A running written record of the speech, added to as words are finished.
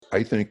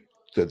I think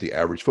that the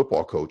average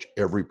football coach,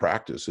 every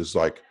practice is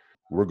like,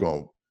 we're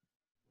going to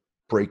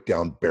break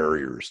down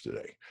barriers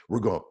today.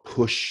 We're going to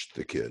push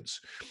the kids.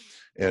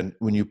 And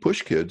when you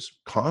push kids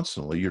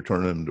constantly, you're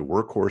turning them into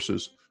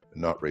workhorses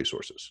and not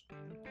racehorses.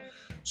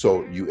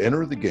 So you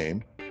enter the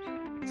game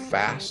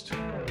fast,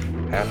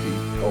 happy,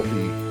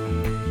 healthy,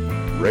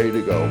 ready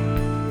to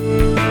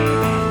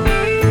go.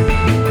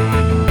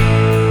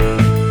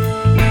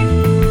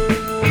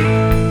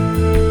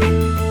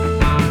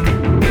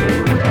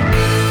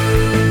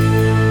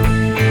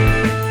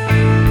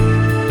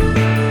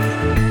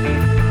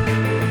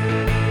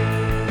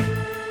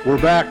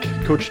 We're back.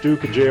 Coach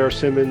Duke and J.R.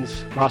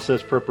 Simmons,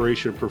 Process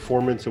Preparation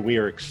Performance, and we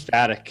are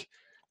ecstatic,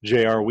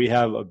 J.R. We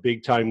have a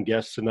big-time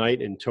guest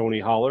tonight in Tony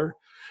Holler.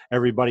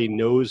 Everybody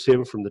knows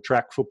him from the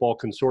Track Football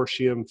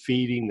Consortium,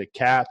 Feeding the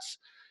Cats.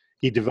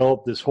 He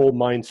developed this whole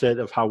mindset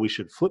of how we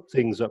should flip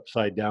things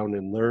upside down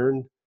and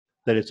learn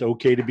that it's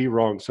okay to be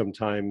wrong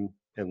sometime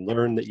and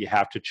learn that you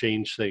have to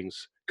change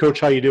things. Coach,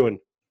 how you doing?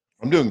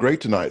 I'm doing great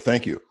tonight.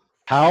 Thank you.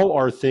 How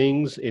are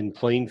things in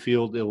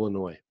Plainfield,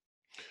 Illinois?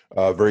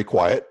 Very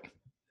quiet.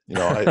 You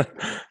know,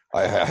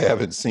 I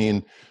haven't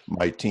seen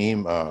my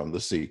team.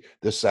 Let's see,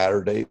 this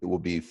Saturday it will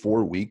be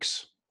 4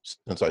 weeks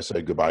since I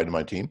said goodbye to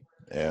my team.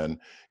 And,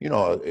 you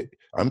know,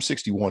 I'm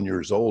 61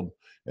 years old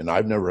and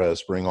I've never had a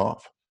spring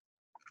off.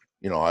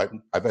 You know,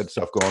 I've had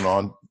stuff going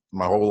on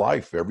my whole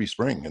life every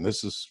spring. And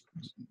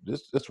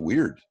that's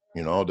weird,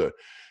 you know,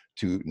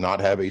 to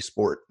not have a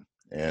sport,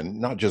 and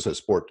not just a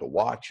sport to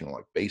watch, you know,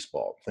 like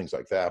baseball, things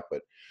like that.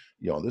 But,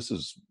 you know, this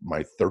is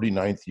my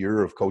 39th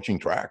year of coaching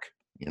track.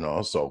 You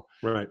know, so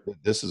right.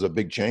 This is a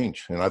big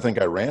change. And I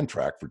think I ran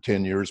track for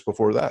 10 years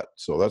before that.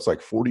 So that's like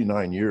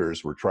 49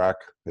 years where track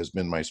has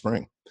been my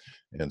spring.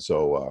 And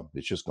so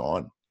it's just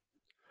gone.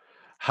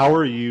 How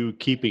are you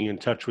keeping in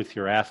touch with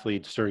your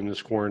athletes during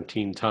this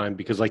quarantine time?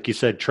 Because like you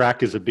said,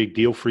 track is a big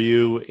deal for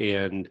you,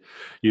 and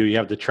you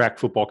have the Track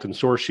Football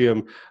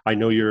Consortium. I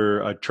know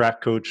you're a track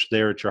coach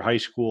there at your high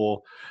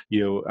school.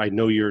 I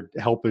know you're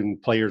helping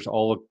players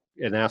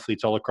and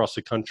athletes all across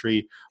the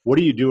country. What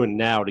are you doing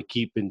now to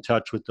keep in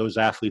touch with those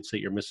athletes that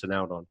you're missing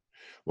out on?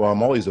 Well,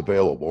 I'm always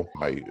available.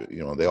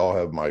 They all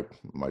have my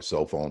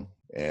cell phone.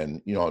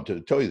 And, you know, to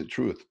tell you the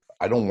truth,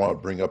 I don't want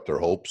to bring up their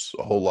hopes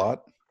a whole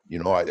lot. You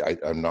know,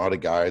 I'm not a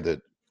guy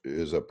that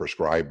is a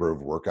prescriber of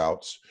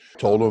workouts. I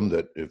told them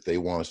that if they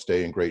want to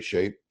stay in great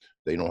shape,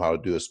 they know how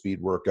to do a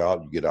speed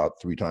workout. You get out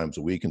 3 times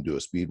a week and do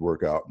a speed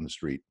workout in the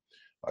street.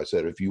 I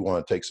said, if you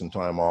want to take some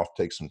time off,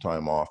 take some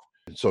time off.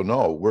 So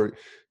no,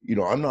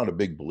 I'm not a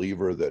big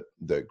believer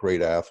that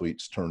great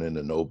athletes turn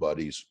into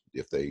nobodies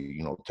if they,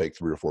 you know, take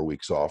 3 or 4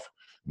 weeks off.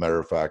 Matter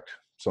of fact,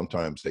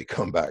 sometimes they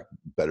come back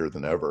better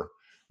than ever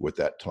with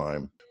that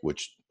time,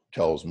 which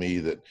tells me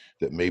that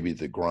maybe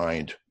the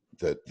grind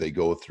that they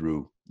go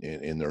through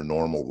in their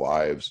normal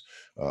lives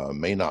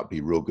may not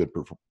be real good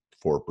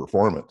for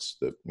performance.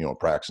 That, you know,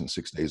 practicing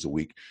 6 days a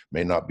week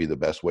may not be the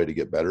best way to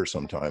get better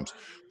sometimes.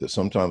 That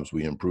sometimes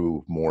we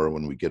improve more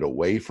when we get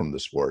away from the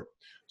sport.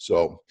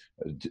 So,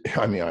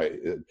 I mean,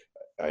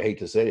 I hate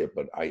to say it,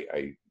 but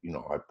I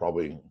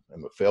probably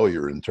am a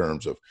failure in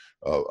terms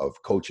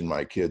of coaching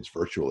my kids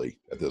virtually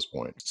at this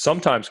point.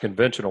 Sometimes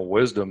conventional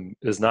wisdom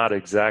is not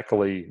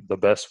exactly the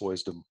best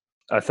wisdom.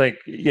 I think,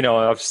 you know,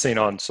 I've seen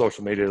on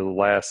social media the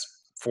last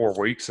 4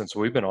 weeks since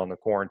we've been on the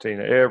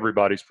quarantine,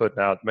 everybody's putting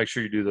out, make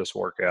sure you do this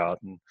workout.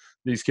 And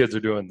these kids are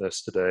doing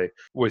this today.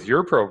 With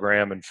your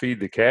program and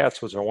Feed the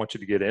Cats, which I want you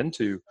to get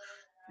into,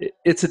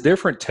 it's a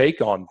different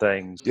take on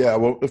things. Yeah,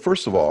 well,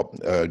 first of all,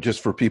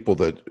 just for people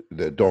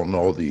that don't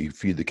know the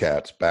Feed the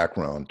Cats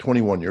background,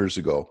 21 years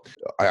ago,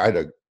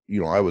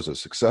 I was a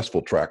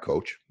successful track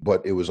coach,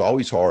 but it was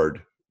always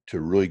hard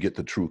to really get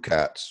the true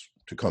cats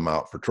to come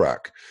out for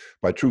track.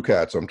 By true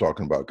cats, I'm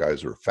talking about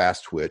guys who are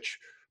fast twitch,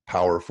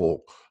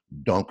 powerful,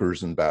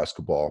 dunkers in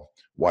basketball,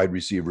 wide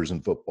receivers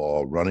in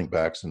football, running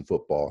backs in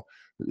football,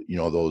 you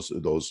know,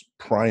 those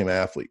prime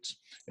athletes.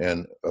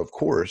 And of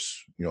course,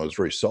 you know, it's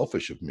very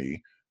selfish of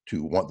me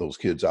to want those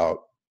kids out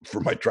for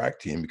my track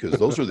team, because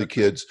those are the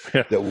kids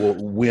that will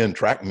win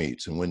track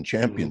meets and win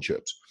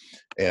championships.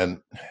 And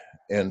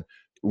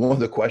one of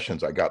the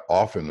questions I got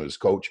often was,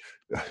 Coach,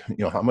 you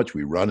know, how much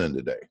we run in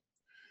today?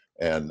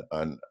 And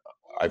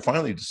I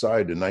finally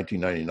decided in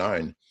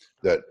 1999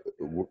 that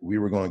we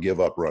were going to give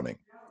up running,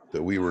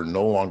 that we were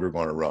no longer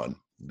going to run,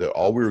 that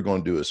all we were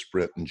going to do is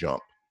sprint and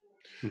jump.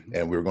 Mm-hmm.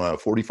 And we were going to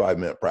have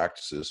 45-minute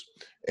practices,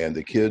 and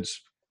the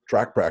kids'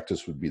 track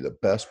practice would be the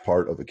best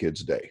part of a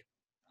kid's day,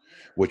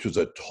 which was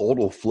a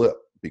total flip,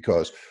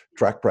 because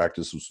track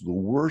practice was the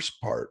worst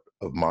part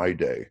of my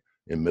day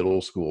in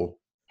middle school,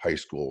 high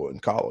school,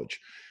 and college.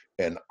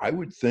 And I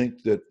would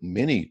think that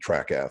many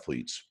track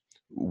athletes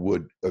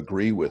would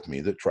agree with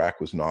me that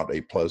track was not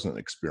a pleasant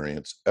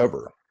experience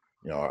ever.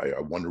 You know, I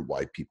wondered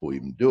why people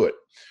even do it.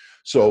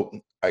 So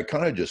I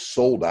kind of just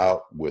sold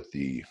out with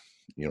the,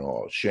 you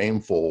know,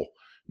 shameful,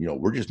 you know,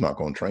 we're just not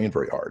going to train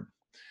very hard.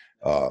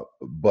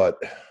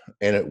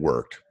 And it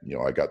worked.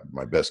 I got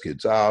my best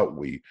kids out.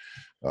 We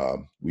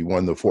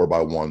won the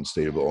 4x1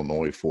 state of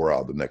Illinois 4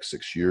 out of the next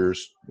 6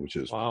 years, which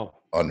is Wow.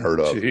 unheard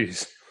of.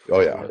 Jeez. Oh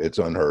yeah, it's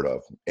unheard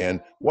of.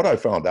 And what I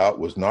found out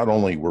was not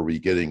only were we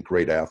getting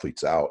great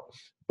athletes out,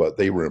 but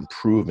they were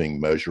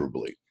improving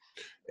measurably.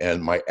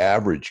 And my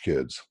average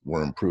kids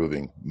were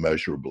improving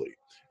measurably.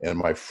 And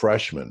my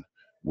freshmen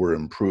were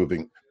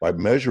improving by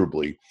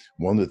measurably.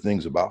 One of the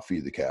things about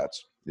Feed the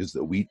Cats is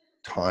that we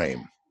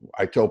time.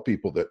 I tell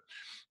people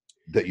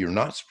that you're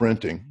not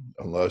sprinting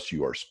unless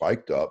you are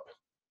spiked up,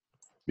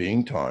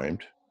 being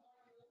timed,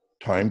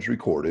 times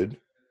recorded,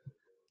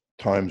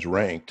 times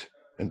ranked,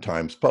 and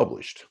times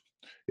published.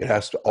 It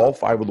has to, all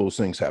 5 of those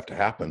things have to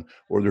happen,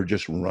 or they're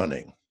just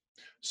running.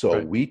 So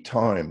we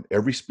time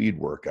every speed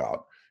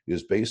workout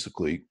is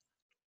basically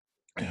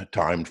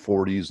timed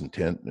 40s and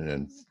 10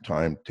 and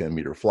timed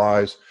 10-meter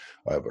flies.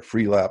 I have a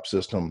free lap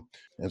system.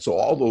 And so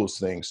all those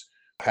things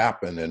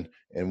happen.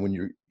 And when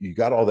you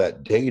got all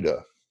that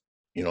data,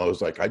 it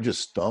was like I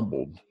just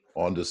stumbled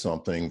onto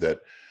something that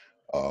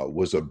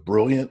was a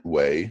brilliant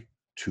way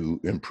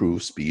to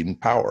improve speed and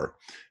power.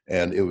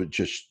 And it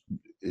just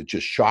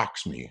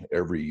shocks me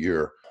every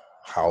year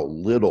how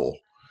little.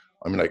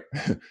 I mean, like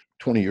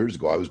 20 years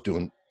ago, I was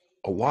doing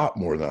a lot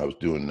more than I was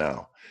doing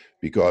now,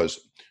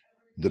 because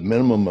the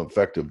minimum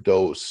effective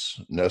dose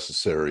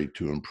necessary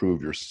to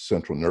improve your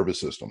central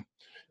nervous system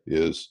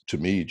is, to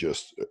me,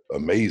 just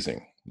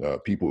amazing.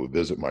 People who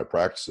visit my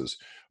practices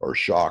are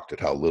shocked at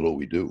how little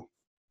we do.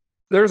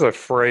 There's a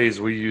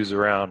phrase we use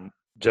around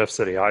Jeff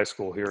City High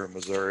School here in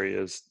Missouri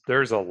is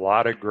there's a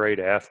lot of great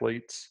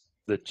athletes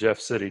that Jeff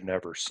City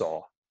never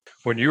saw.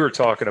 When you were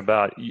talking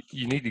about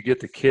you need to get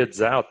the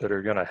kids out that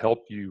are going to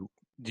help you,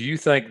 do you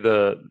think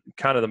the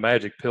kind of the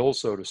magic pill,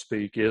 so to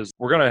speak, is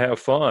we're going to have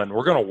fun,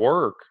 we're going to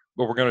work,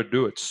 but we're going to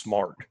do it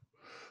smart?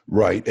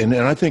 Right. And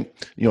I think,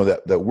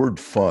 that word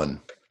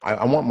fun,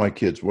 I want my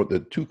kids, what the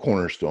 2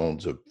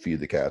 cornerstones of Feed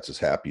the Cats is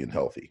happy and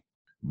healthy.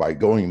 By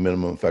going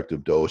minimum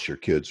effective dose, your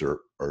kids are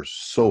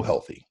so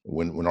healthy.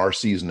 When our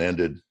season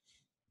ended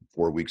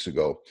 4 weeks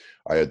ago,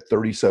 I had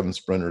 37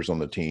 sprinters on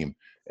the team,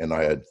 and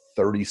I had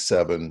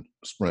 37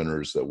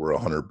 sprinters that were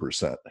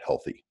 100%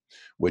 healthy,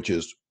 which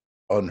is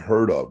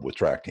unheard of with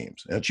track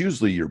teams. And it's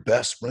usually your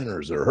best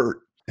sprinters that are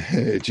hurt.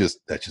 That's just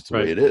the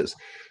way it is.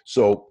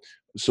 So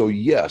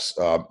yes,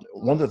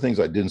 one of the things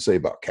I didn't say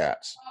about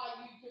cats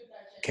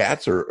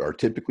are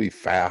typically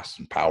fast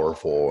and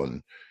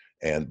powerful,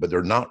 but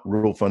they're not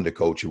real fun to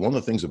coach. And one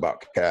of the things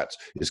about cats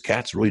is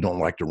cats really don't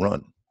like to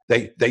run.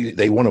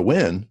 They want to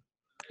win,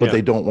 but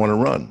they don't want to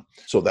run.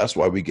 So that's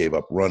why we gave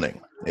up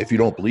running. If you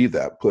don't believe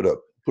that, put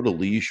a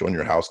leash on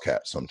your house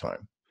cat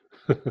sometime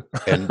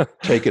and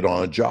take it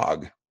on a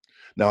jog.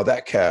 Now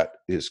that cat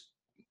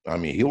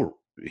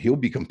he'll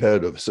be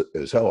competitive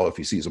as hell if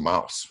he sees a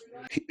mouse.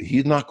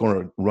 He's not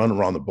going to run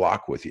around the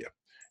block with you.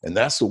 And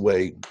that's the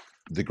way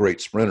the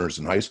great sprinters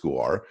in high school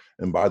are.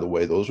 And by the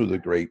way, those are the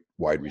great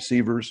wide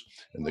receivers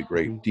and the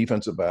great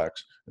defensive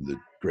backs and the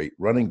great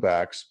running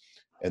backs.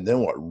 And then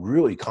what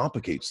really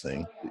complicates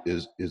things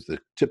is the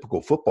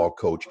typical football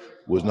coach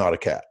was not a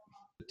cat.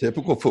 The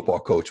typical football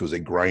coach was a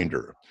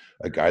grinder,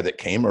 a guy that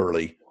came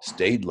early,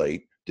 stayed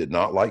late, did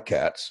not like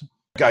cats.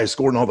 Guy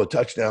scoring all the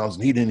touchdowns,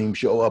 and he didn't even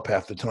show up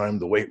half the time in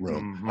the weight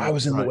room. Mm-hmm. I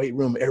was in the weight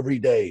room every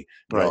day.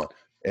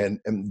 And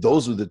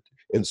those are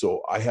and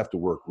so I have to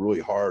work really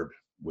hard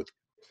with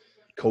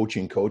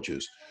coaching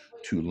coaches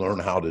to learn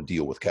how to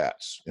deal with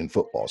cats in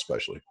football,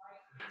 especially.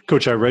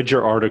 Coach, I read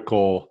your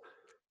article,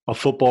 A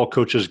Football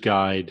Coach's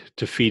Guide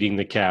to Feeding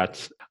the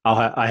Cats.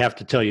 I have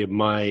to tell you,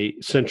 my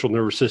central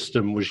nervous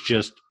system was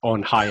just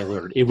on high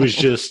alert. It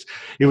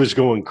was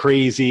going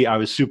crazy. I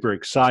was super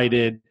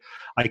excited.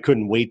 I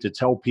couldn't wait to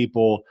tell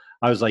people.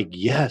 I was like,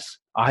 yes,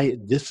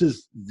 this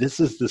is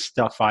the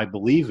stuff I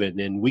believe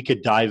in. And we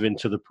could dive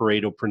into the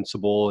Pareto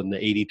principle and the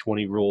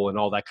 80-20 rule and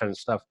all that kind of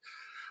stuff.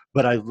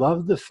 But I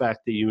love the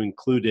fact that you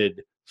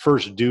included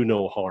first, do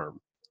no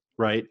harm,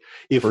 right?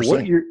 If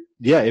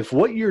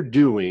what you're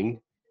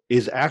doing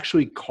is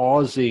actually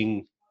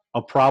causing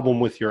a problem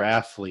with your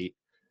athlete,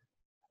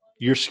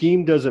 your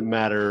scheme doesn't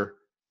matter.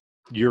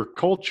 Your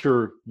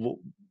culture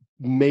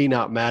may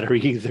not matter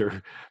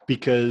either,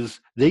 because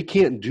they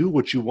can't do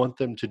what you want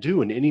them to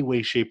do in any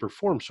way, shape, or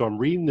form. So I'm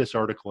reading this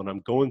article and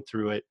I'm going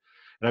through it,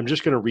 and I'm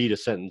just going to read a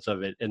sentence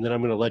of it, and then I'm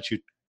going to let you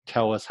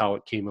tell us how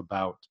it came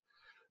about.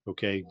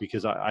 Okay,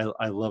 because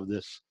I love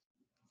this.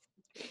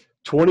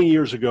 20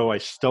 years ago, I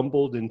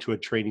stumbled into a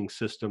training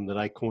system that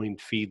I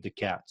coined Feed the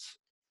Cats.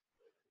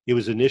 It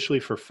was initially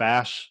for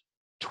fast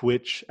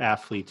twitch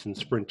athletes and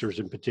sprinters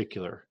in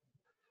particular.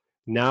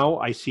 Now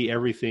I see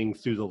everything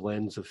through the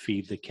lens of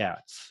Feed the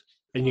Cats.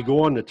 And you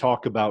go on to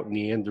talk about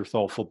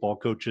Neanderthal football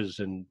coaches,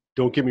 and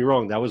don't get me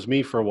wrong, that was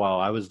me for a while.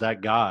 I was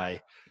that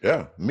guy.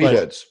 Yeah,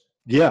 meatheads.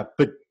 Yeah,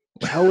 but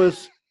tell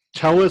us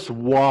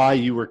why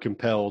you were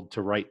compelled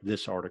to write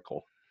this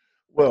article.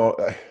 Well,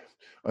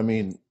 I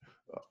mean,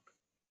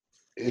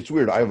 It's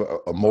weird. I have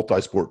a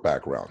multi-sport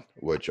background,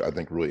 which I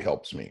think really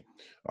helps me.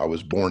 I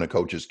was born a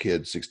coach's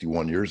kid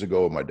 61 years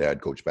ago. My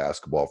dad coached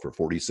basketball for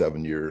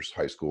 47 years,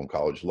 high school and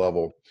college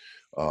level.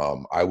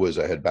 I was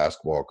a head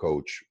basketball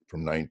coach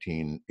from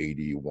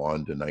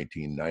 1981 to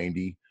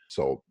 1990.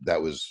 So that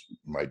was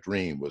my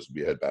dream, was to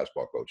be a head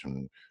basketball coach.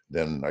 And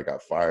then I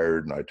got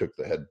fired and I took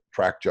the head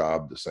track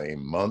job the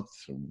same month,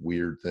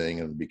 weird thing,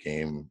 and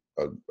became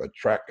a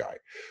track guy.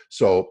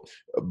 So,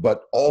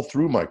 but all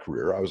through my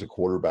career, I was a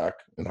quarterback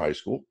in high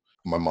school.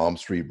 My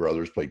mom's three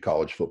brothers played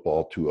college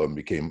football. Two of them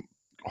became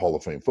Hall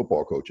of Fame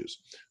football coaches.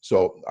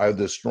 So I have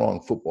this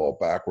strong football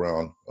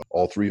background.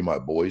 All three of my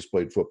boys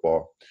played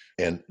football.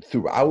 And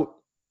throughout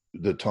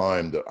the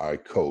time that I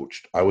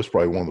coached, I was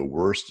probably one of the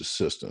worst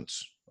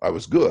assistants. I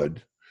was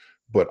good,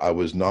 but I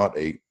was not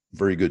a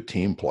very good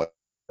team player,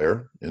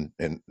 and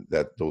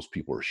that those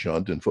people are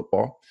shunned in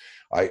football.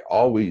 I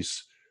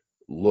always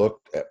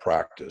looked at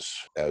practice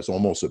as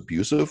almost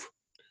abusive.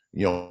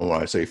 You know,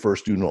 when I say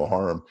first do no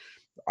harm,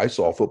 I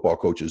saw football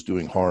coaches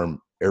doing harm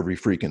every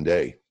freaking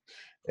day.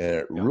 And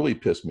it really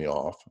pissed me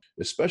off,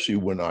 especially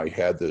when I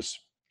had this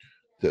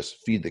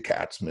feed the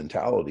cats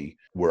mentality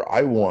where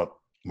I want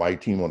my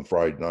team on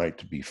Friday night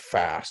to be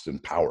fast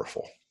and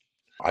powerful.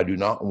 I do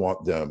not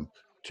want them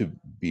to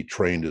be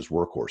trained as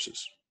workhorses.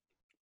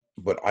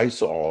 But I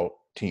saw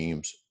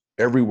teams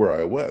everywhere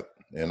I went,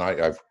 and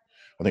I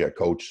think I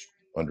coached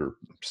under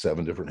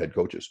 7 different head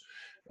coaches,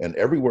 and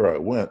everywhere I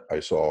went, I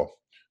saw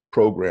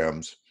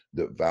programs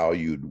that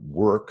valued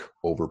work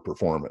over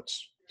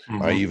performance.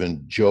 Mm-hmm. I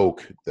even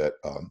joke that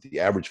the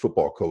average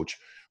football coach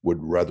would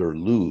rather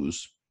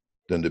lose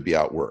than to be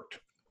outworked.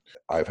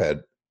 I've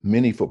had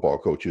many football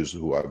coaches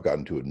who I've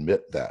gotten to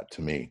admit that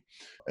to me.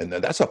 And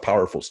that's a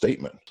powerful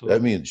statement.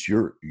 That means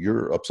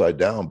you're upside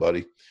down,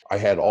 buddy. I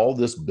had all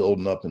this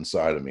building up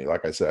inside of me.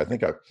 Like I said, I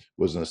think I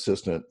was an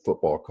assistant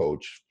football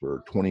coach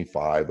for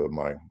 25 of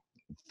my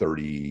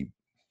 39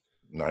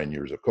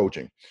 years of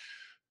coaching.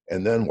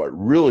 And then what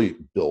really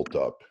built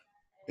up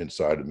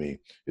inside of me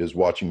is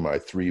watching my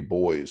 3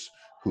 boys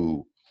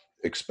who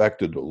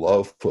expected to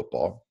love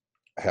football,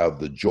 have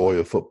the joy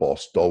of football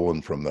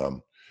stolen from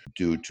them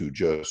due to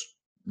just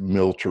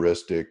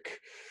militaristic,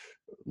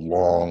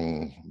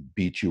 long,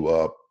 beat you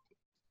up,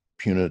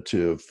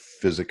 punitive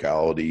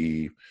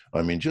physicality.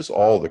 I mean, just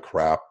all the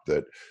crap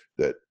that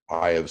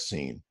I have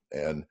seen.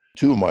 And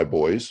 2 of my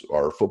boys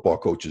are football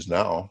coaches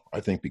now, I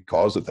think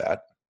because of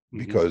that,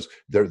 because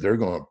they're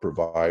going to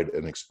provide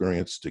an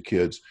experience to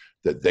kids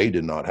that they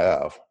did not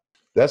have.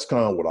 That's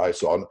kind of what I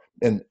saw.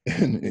 And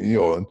you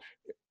know, and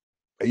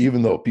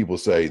even though people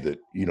say that,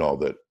 you know,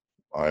 that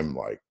I'm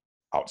like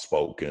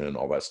outspoken and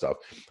all that stuff,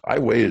 I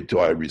waited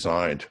till I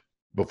resigned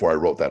before I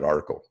wrote that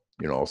article,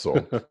 you know,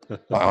 so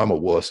I'm a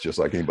wuss just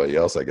like anybody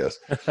else, I guess.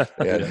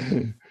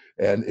 And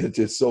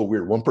it's so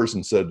weird. One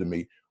person said to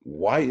me,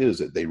 why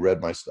is it, they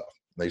read my stuff.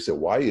 They said,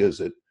 why is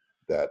it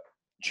that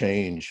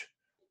change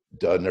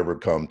doesn't ever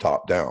come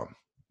top down?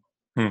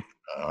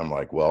 I'm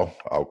like, well,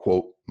 I'll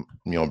quote,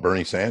 you know,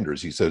 Bernie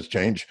Sanders. He says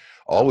change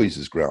always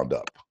is ground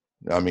up.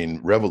 I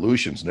mean,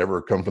 revolutions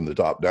never come from the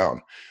top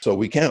down. So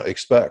we can't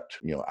expect,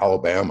 you know,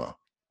 Alabama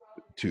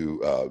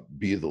to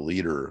be the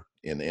leader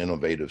in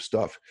innovative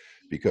stuff,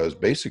 because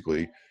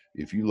basically,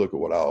 if you look at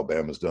what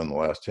Alabama's done the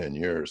last 10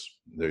 years,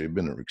 they've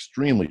been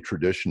extremely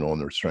traditional in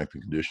their strength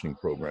and conditioning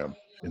program,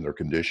 in their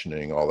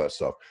conditioning, all that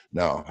stuff.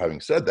 Now,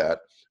 having said that,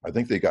 I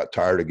think they got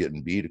tired of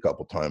getting beat a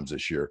couple times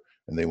this year,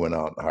 and they went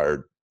out and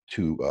hired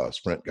 2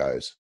 sprint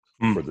guys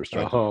for their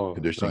strength and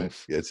conditioning.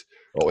 Nice.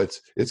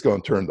 It's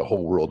going to turn the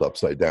whole world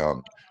upside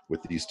down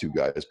with these 2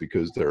 guys,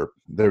 because they're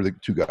the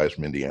 2 guys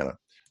from Indiana.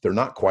 They're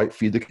not quite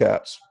feed the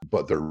cats,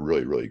 but they're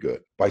really, really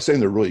good. By saying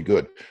they're really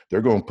good,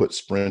 they're going to put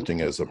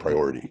sprinting as a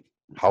priority.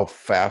 How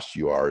fast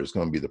you are is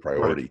going to be the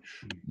priority.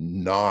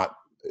 Right.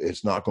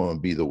 It's not going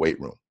to be the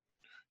weight room.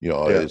 You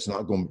know, it's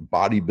not going.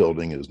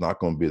 Bodybuilding is not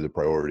going to be the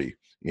priority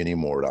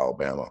anymore at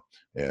Alabama,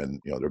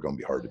 and you know they're going to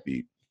be hard to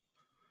beat.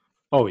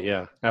 Oh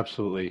yeah,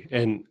 absolutely.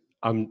 And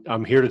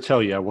I'm here to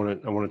tell you, I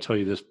want to tell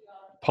you this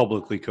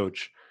publicly,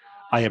 Coach.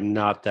 I am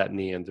not that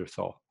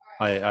Neanderthal.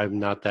 I'm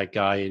not that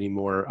guy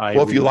anymore.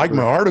 If you like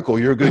my article,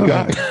 you're a good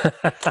guy.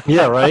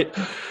 Yeah, right.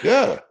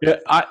 Yeah.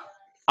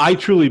 I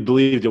truly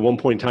believed at one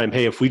point in time,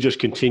 hey, if we just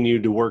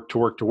continue to work,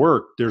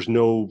 there's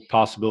no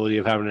possibility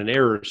of having an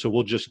error. So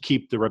we'll just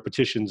keep the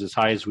repetitions as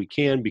high as we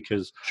can,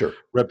 because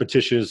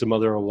repetition is the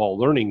mother of all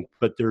learning.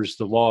 But there's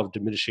the law of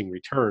diminishing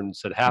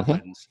returns that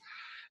happens.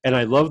 And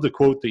I love the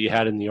quote that you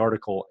had in the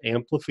article,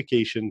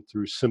 amplification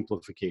through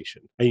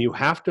simplification. And you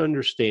have to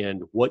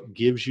understand what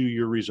gives you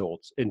your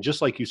results. And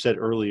just like you said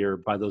earlier,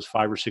 by those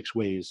 5 or 6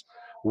 ways,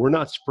 we're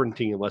not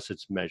sprinting unless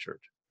it's measured.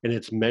 And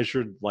it's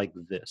measured like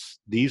this.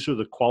 These are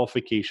the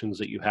qualifications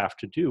that you have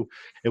to do.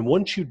 And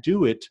once you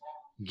do it,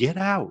 get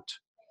out.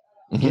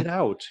 Get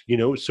out. You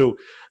know, so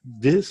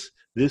this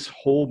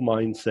whole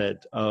mindset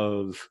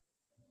of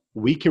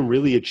we can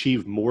really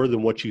achieve more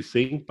than what you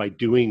think by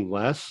doing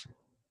less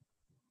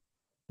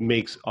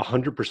makes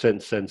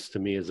 100% sense to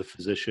me as a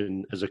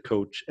physician, as a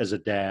coach, as a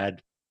dad,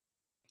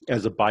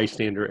 as a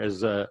bystander,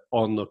 as a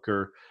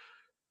onlooker,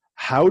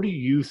 how do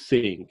you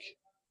think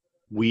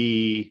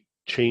we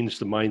change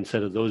the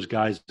mindset of those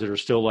guys that are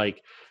still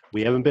like,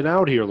 we haven't been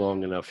out here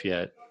long enough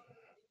yet.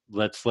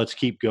 Let's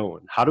keep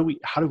going. How do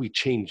we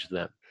change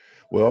them?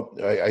 Well,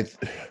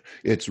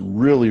 it's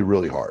really,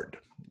 really hard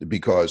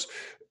because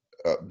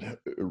uh,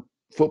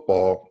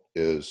 football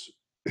is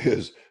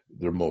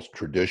their most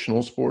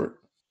traditional sport,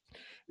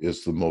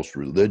 is the most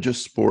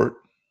religious sport,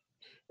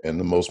 and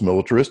the most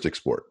militaristic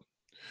sport.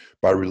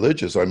 By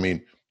religious, I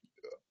mean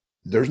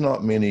there's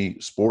not many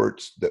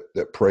sports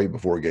that pray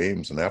before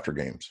games and after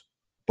games,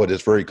 but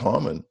it's very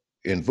common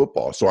in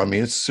football. So I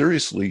mean, it's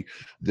seriously,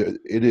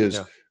 it is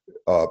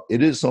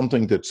it is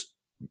something that's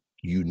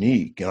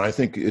unique, and I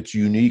think it's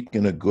unique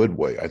in a good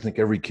way. I think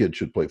every kid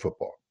should play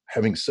football.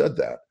 Having said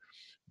that,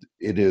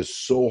 it is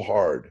so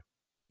hard.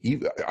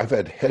 I've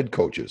had head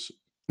coaches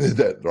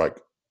that like,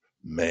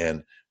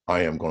 man,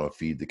 I am going to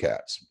feed the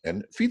cats,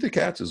 and feed the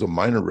cats is a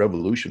minor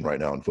revolution right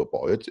now in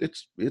football.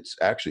 It's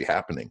actually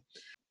happening.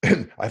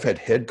 And I've had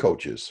head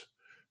coaches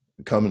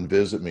come and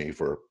visit me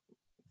for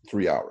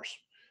 3 hours,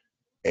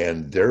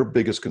 and their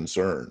biggest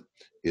concern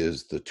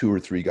is the 2 or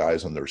 3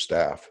 guys on their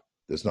staff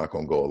that's not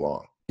going to go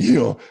along. You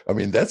know, I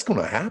mean, that's going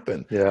to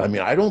happen. Yeah. I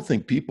mean, I don't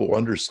think people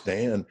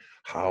understand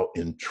how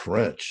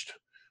entrenched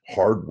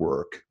hard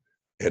work,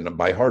 and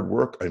by hard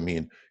work, I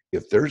mean,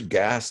 if there's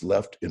gas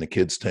left in a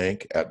kid's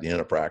tank at the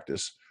end of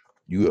practice,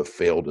 you have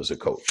failed as a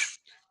coach.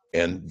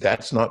 And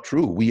that's not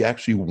true. We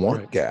actually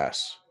want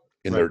gas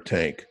in their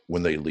tank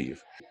when they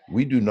leave.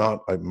 We do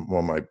not, one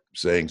of my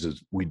sayings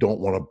is, we don't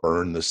want to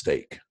burn the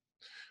steak.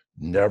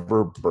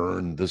 Never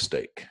burn the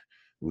steak.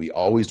 We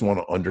always want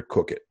to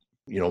undercook it.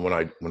 You know,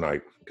 when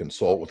I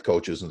consult with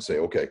coaches and say,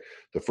 okay,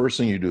 the first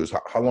thing you do is,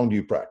 how long do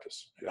you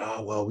practice?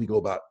 Oh, well, we go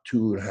about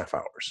 2.5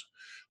 hours.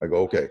 I go,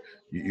 okay,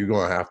 you're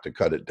going to have to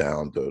cut it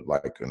down to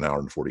like an hour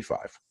and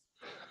 45.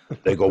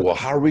 They go, well,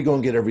 how are we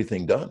going to get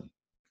everything done?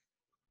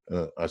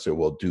 I say,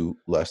 well, do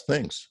less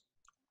things.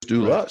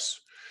 Do less.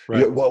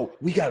 Right. Yeah, well,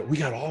 we got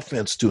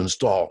offense to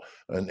install.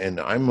 And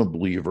I'm a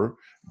believer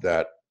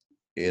that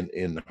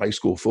in high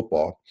school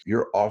football,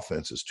 your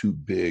offense is too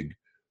big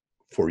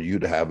for you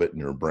to have it in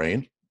your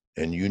brain.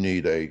 And you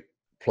need a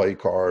play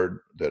card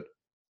that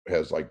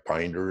has like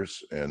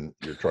binders, and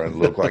you're trying to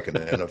look like an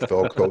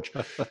NFL coach,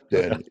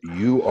 then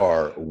you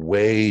are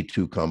way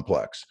too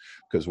complex.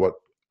 Because what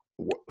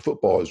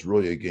football is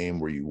really a game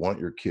where you want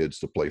your kids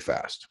to play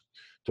fast.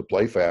 To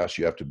play fast,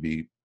 you have to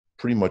be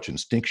pretty much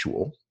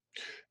instinctual.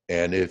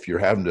 And if you're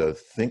having to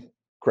think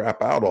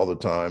crap out all the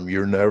time,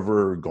 you're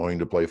never going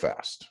to play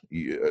fast.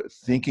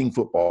 Thinking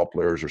football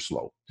players are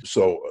slow.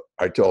 So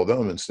I tell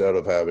them, instead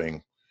of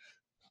having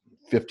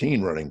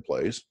 15 running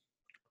plays,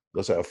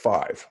 let's have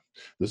 5.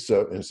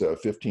 Instead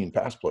of 15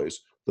 pass plays,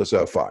 let's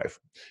have 5.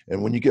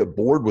 And when you get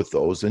bored with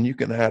those, then you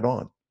can add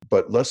on.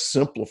 But let's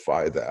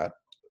simplify that.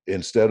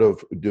 Instead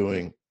of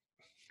doing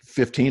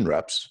 15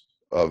 reps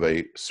of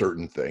a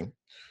certain thing,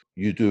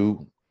 you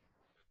do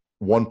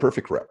 1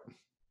 perfect rep.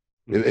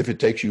 If it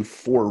takes you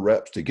 4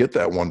 reps to get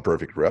that 1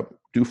 perfect rep,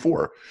 do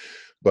 4.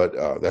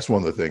 But that's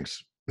one of the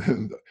things.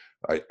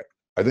 I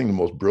think the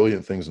most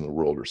brilliant things in the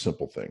world are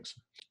simple things.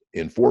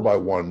 In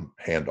 4x1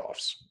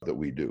 handoffs that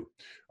we do,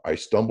 I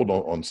stumbled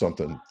on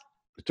something.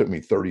 It took me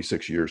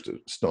 36 years to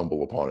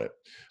stumble upon it.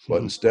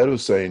 But instead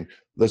of saying,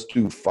 let's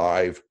do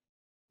 5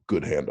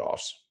 good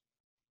handoffs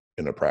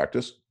in a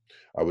practice,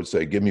 I would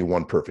say, give me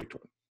 1 perfect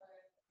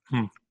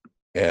one.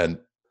 And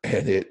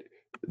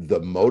the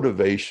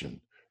motivation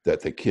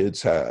that the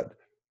kids had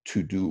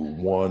to do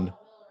 1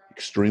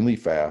 extremely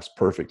fast,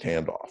 perfect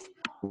handoff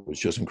was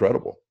just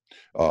incredible.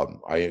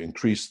 I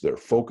increased their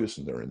focus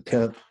and their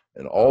intent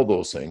and all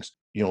those things.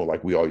 You know,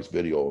 like we always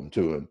video them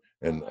too,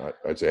 and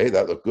I'd say, hey,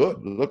 that looked good.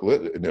 Look,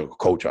 and they'll go,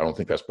 Coach, I don't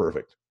think that's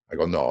perfect. I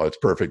go, no, it's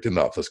perfect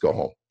enough. Let's go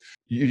home.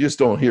 You just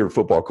don't hear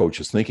football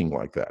coaches thinking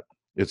like that.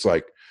 It's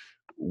like,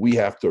 we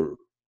have to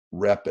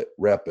rep it.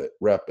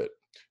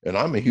 And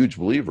I'm a huge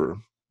believer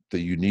that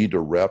you need to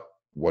rep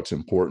what's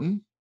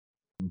important,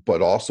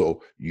 but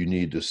also you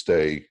need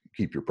to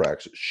keep your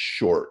practice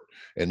short.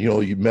 And, you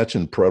know, you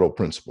mentioned Pareto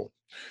principle.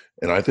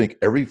 And I think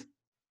every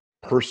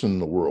person in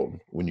the world,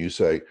 when you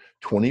say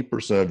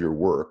 20% of your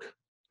work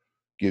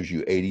gives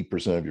you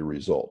 80% of your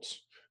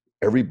results,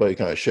 everybody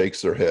kind of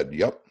shakes their head.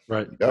 Yep.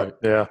 Right.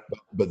 Yeah.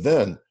 But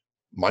then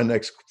my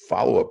next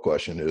follow-up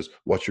question is,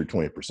 what's your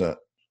 20%?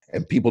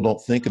 And people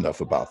don't think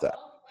enough about that.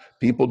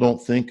 People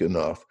don't think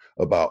enough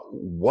about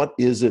what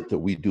is it that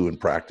we do in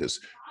practice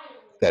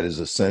that is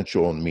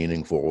essential and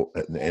meaningful,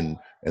 and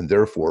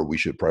therefore we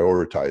should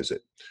prioritize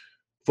it.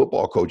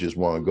 Football coaches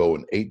want to go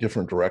in 8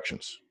 different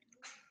directions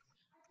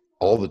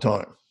all the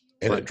time,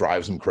 and it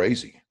drives them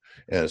crazy.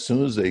 And as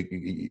soon as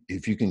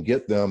if you can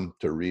get them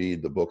to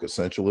read the book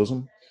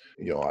Essentialism,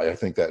 you know, I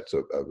think that's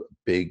a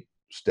big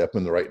step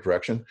in the right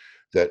direction,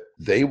 that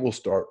they will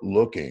start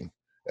looking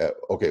at,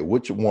 okay,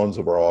 which ones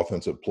of our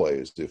offensive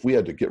plays, if we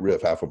had to get rid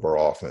of half of our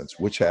offense,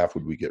 which half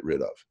would we get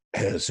rid of?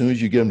 And as soon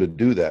as you get them to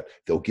do that,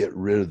 they'll get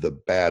rid of the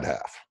bad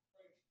half.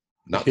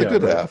 not the Yeah,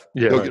 good right. half.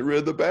 Yeah. They'll Right. get rid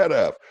of the bad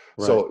half.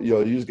 Right. So,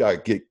 you just got to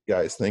get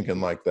guys thinking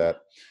like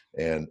that.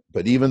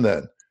 But even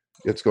then,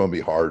 it's going to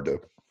be hard to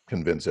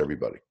convince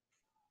everybody.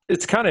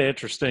 It's kind of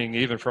interesting,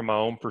 even from my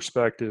own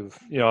perspective.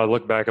 I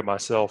look back at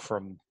myself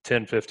from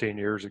 10, 15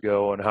 years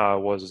ago and how I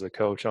was as a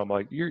coach. I'm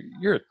like,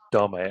 you're a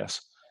dumbass,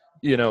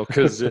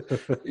 because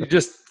you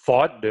just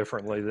thought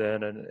differently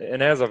then.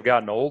 And as I've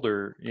gotten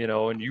older,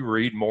 and you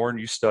read more and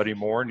you study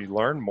more and you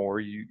learn more,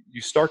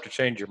 you start to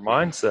change your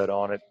mindset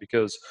on it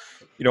because,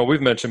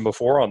 we've mentioned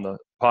before on the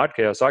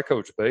podcast, I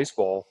coach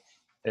baseball.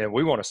 And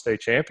we won a state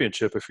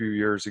championship a few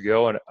years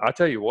ago. And I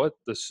tell you what,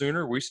 the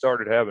sooner we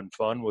started having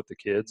fun with the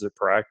kids at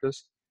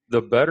practice,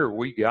 the better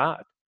we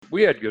got.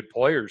 We had good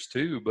players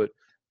too, but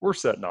we're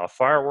setting off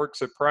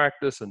fireworks at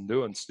practice and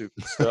doing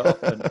stupid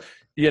stuff. And,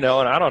 and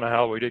I don't know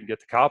how we didn't get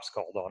the cops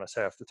called on us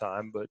half the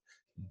time, but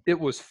it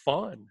was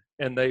fun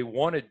and they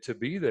wanted to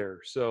be there.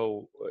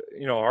 So,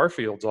 our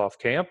field's off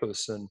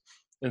campus, and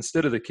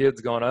instead of the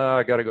kids going,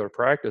 I got to go to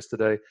practice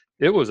today,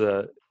 it was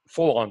a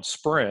full on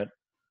sprint,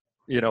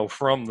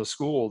 from the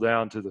school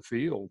down to the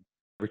field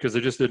because they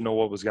just didn't know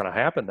what was going to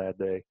happen that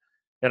day.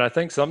 And I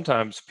think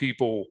sometimes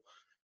people,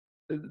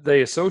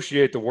 they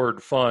associate the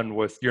word fun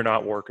with you're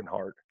not working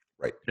hard.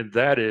 Right. And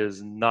that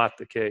is not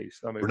the case.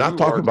 I mean, We're not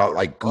talking about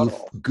like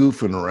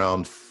goofing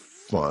around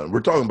fun.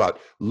 We're talking about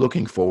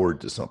looking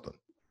forward to something.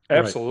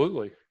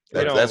 Absolutely.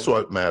 That's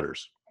what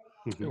matters.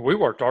 We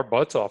worked our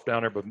butts off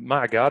down there, but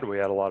my God, we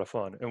had a lot of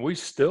fun, and we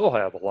still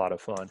have a lot of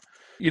fun.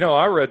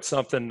 I read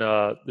something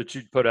that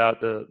you'd put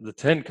out, the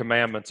 10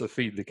 Commandments of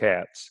Feed the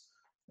Cats.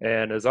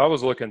 And as I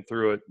was looking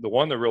through it, the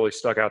one that really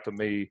stuck out to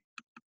me,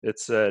 it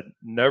said,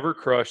 never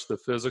crush the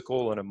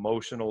physical and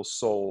emotional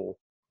soul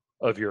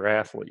of your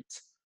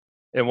athletes.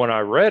 And when I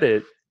read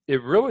it,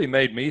 it really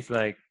made me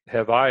think,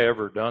 have I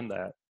ever done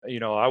that?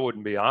 I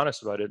wouldn't be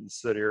honest if I didn't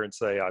sit here and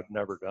say I've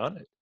never done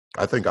it.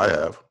 I think I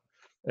have.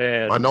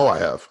 And I know I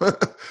have. And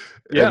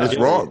it's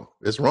wrong.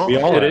 It's wrong.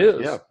 It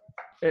is. Yeah.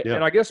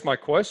 And I guess my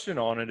question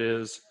on it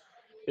is,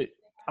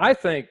 I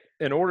think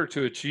in order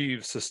to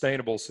achieve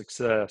sustainable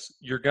success,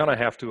 you're going to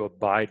have to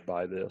abide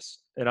by this.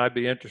 And I'd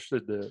be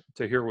interested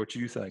to hear what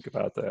you think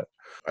about that.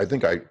 I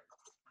think I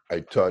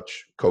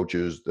touch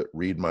coaches that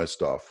read my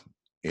stuff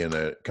in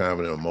a kind of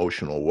an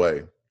emotional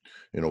way,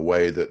 in a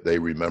way that they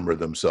remember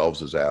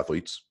themselves as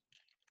athletes,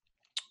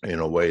 in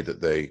a way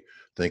that they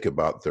think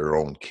about their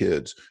own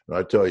kids. And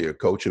I tell you,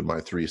 coaching my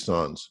 3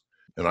 sons,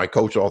 and I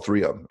coached all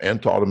 3 of them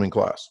and taught them in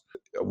class,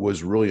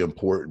 was really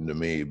important to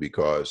me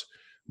because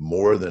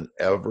more than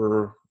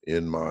ever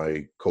in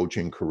my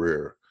coaching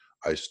career,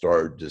 I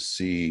started to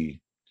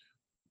see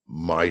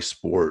my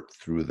sport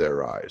through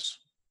their eyes.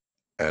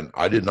 And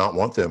I did not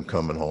want them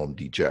coming home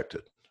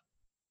dejected,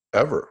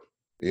 ever.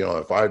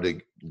 If I had to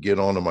get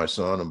on to my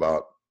son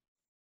about,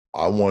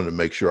 I wanted to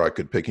make sure I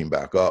could pick him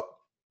back up.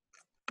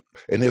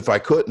 And if I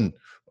couldn't,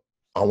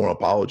 I want to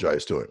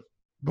apologize to him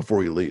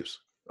before he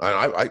leaves.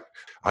 I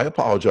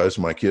apologize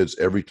to my kids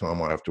every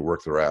time I have to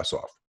work their ass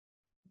off.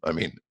 I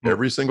mean,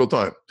 every single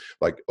time.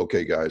 Like,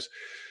 okay, guys,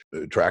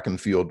 track and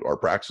field, our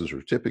practices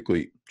are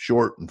typically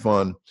short and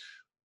fun,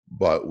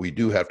 but we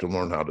do have to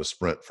learn how to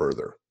sprint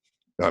further.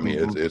 I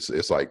mean,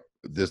 it's like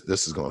this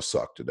is going to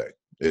suck today.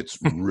 It's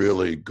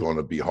really going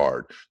to be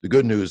hard. The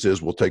good news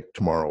is we'll take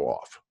tomorrow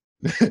off.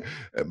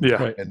 And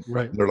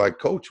they're like,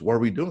 Coach, what are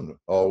we doing?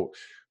 Oh,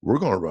 we're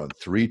going to run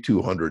 3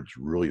 200s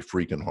really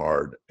freaking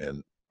hard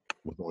and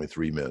with only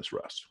 3 minutes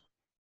rest.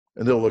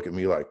 And they'll look at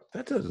me like,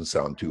 that doesn't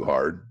sound too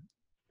hard.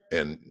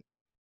 And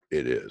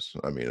it is.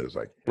 I mean, it's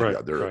like,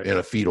 they're in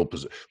a fetal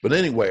position. But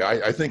anyway,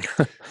 I think,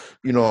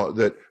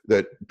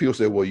 that people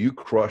say, well, you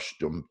crushed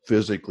them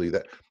physically.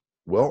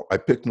 Well, I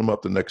picked them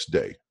up the next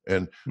day.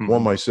 And one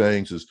of my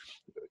sayings is,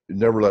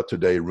 never let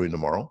today ruin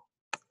tomorrow.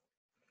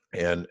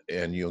 And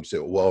you say,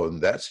 well, in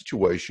that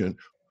situation,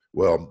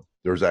 well,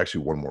 there's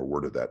actually one more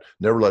word of that.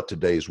 Never let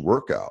today's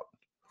workout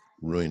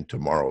ruin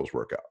tomorrow's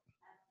workout.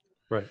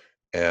 Right.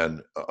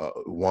 And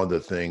one of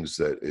the things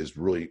that is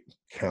really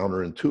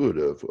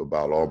counterintuitive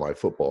about all my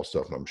football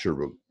stuff, and I'm sure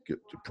we'll get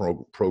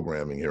to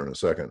programming here in a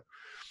second,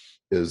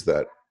 is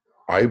that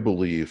I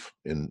believe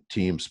in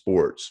team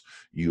sports,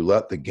 you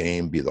let the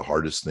game be the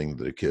hardest thing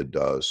that a kid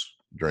does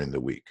during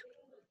the week.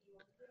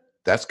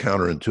 That's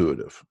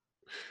counterintuitive.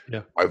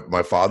 Yeah.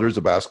 My father's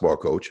a basketball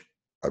coach.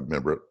 I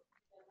remember it.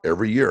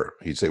 Every year,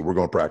 he'd say, we're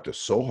going to practice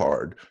so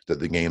hard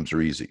that the games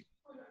are easy.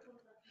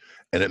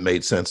 And it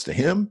made sense to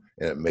him,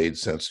 and it made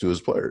sense to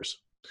his players.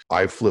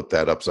 I flipped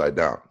that upside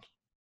down.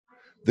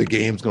 The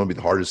game's going to be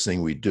the hardest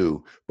thing we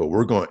do, but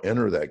we're going to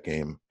enter that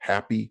game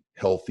happy,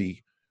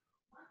 healthy.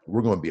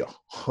 We're going to be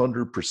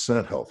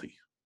 100% healthy.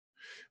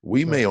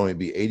 We may only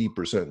be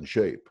 80% in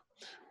shape,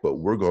 but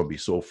we're going to be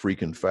so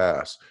freaking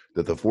fast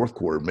that the fourth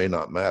quarter may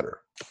not matter.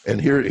 And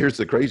here's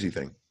the crazy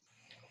thing.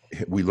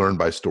 We learn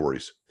by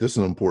stories. This is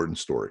an important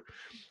story.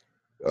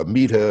 A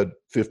meathead,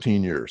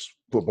 15 years,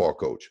 football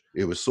coach.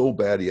 It was so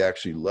bad he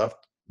actually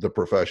left the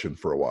profession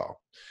for a while.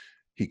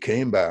 He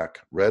came back,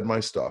 read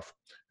my stuff,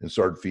 and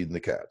started feeding the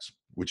cats.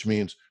 which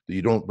means that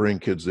you don't bring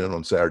kids in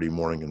on Saturday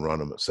morning and run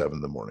them at 7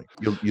 in the morning.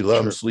 You let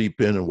them Sure.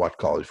 sleep in and watch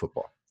college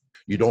football.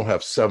 You don't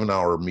have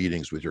 7-hour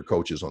meetings with your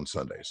coaches on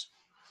Sundays.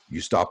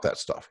 You stop that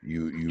stuff.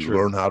 You Sure.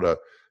 learn how to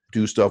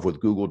do stuff with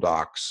Google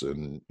Docs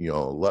and,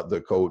 let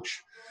the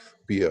coach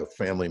be a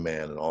family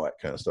man and all that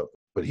kind of stuff.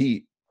 But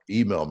he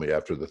emailed me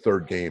after the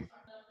third game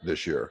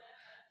this year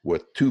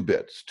with two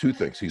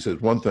things. He says,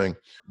 one thing,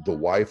 the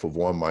wife of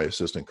one of my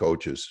assistant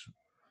coaches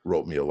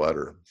wrote me a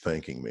letter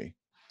thanking me.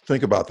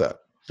 Think about that.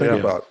 Think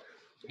about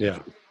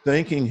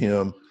thanking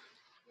him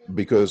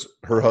because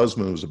her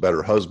husband was a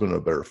better husband, a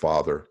better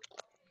father,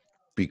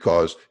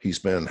 because he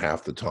spent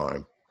half the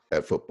time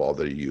at football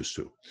that he used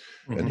to.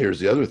 Mm-hmm. And here's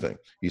the other thing.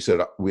 He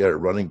said, we had a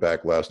running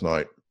back last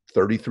night,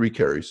 33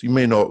 carries. You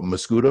may know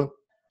Mascuda.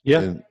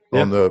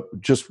 On the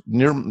just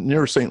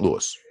near St.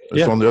 Louis.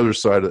 It's on the other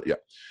side of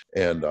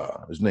and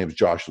his name is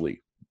Josh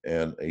Lee.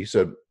 And he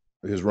said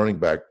his running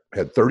back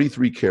had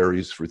 33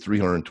 carries for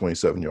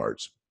 327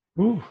 yards.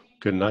 Ooh,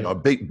 good night. A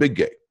big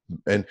game.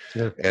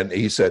 And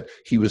he said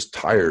he was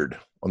tired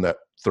on that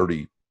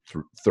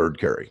 33rd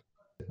carry.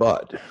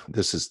 But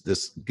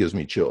this gives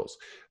me chills.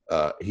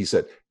 He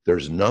said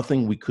there's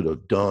nothing we could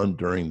have done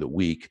during the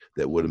week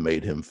that would have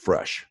made him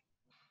fresh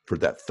for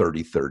that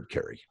 33rd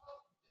carry.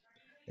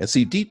 And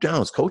see, deep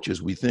down as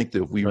coaches, we think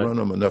that if we run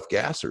them enough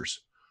gassers,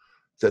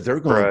 that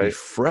they're going to be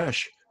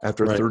fresh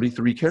after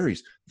 33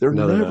 carries. They're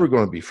never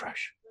going to be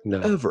fresh.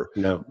 No. Ever.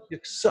 No.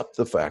 Except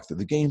the fact that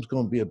the game's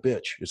going to be a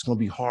bitch. It's going to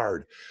be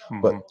hard.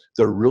 Mm-hmm. But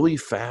the really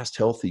fast,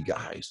 healthy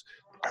guys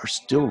are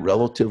still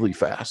relatively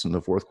fast in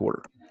the fourth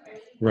quarter.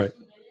 Right.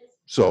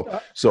 So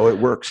it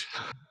works.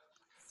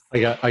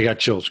 I got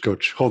chills,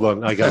 Coach. Hold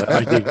on.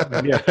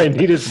 I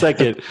need a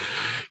second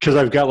because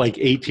I've got like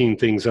 18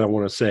 things that I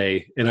want to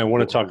say, and I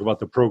want to talk about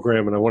the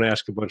program, and I want to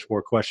ask a bunch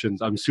more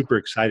questions. I'm super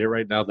excited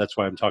right now. That's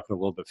why I'm talking a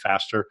little bit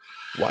faster.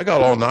 Well, I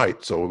got all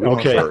night, so we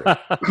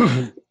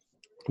okay.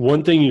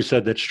 One thing you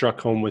said that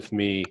struck home with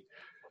me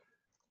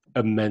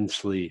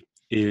immensely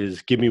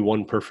is give me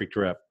one perfect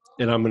rep,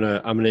 and I'm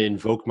gonna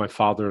invoke my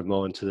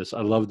father-in-law into this.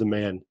 I love the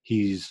man.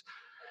 He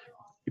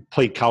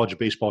played college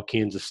baseball,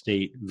 Kansas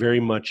State,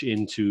 very much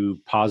into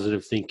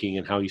positive thinking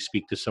and how you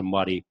speak to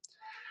somebody.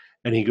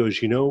 And he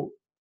goes,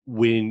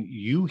 when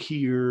you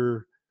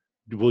hear,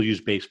 we'll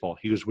use baseball.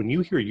 He goes, when you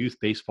hear youth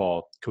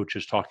baseball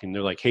coaches talking,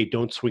 they're like, hey,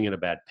 don't swing at a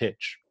bad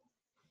pitch.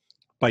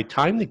 By the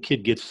time the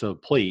kid gets to the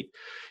plate,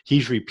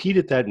 he's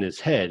repeated that in his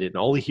head, and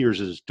all he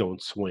hears is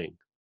don't swing.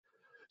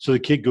 So the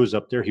kid goes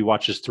up there, he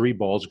watches 3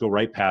 balls go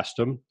right past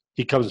him.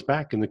 He comes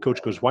back, and the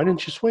coach goes, why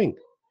didn't you swing?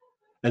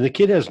 And the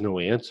kid has no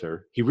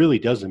answer. He really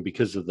doesn't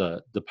because of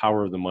the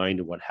power of the mind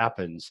and what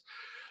happens.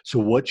 So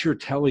what you're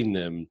telling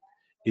them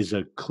is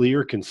a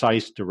clear,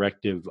 concise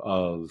directive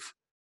of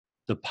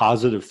the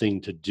positive thing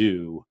to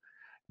do,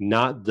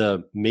 not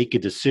the make a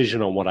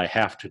decision on what I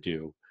have to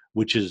do,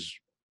 which is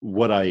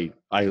what I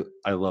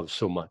love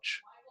so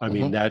much. I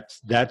mean,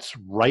 that's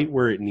right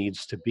where it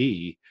needs to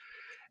be.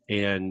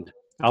 And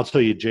I'll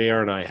tell you,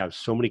 JR and I have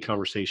so many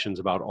conversations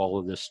about all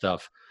of this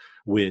stuff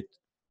with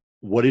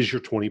what is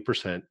your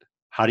 20%?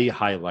 How do you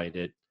highlight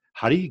it?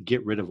 How do you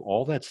get rid of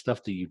all that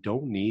stuff that you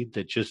don't need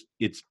that just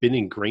it's been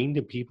ingrained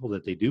in people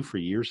that they do for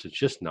years? It's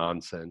just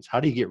nonsense.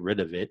 How do you get rid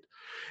of it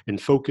and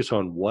focus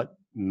on what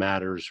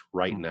matters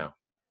right now?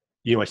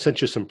 I sent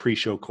you some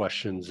pre-show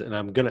questions, and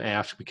I'm going to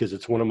ask because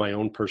it's one of my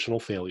own personal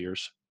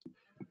failures.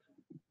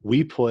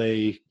 We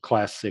play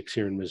Class 6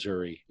 here in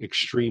Missouri,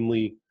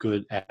 extremely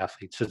good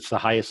athletes. It's the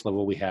highest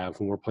level we have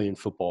when we're playing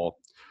football.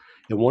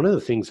 And one of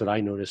the things that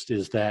I noticed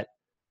is that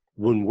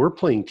when we're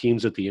playing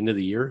teams at the end of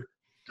the year,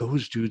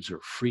 those dudes are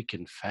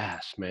freaking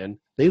fast, man.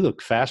 They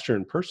look faster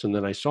in person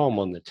than I saw them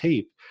on the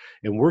tape.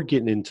 And we're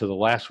getting into the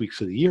last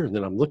weeks of the year. And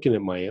then I'm looking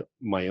at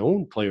my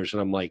own players,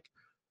 and I'm like,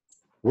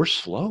 we're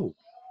slow.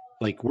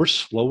 Like, we're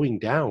slowing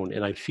down.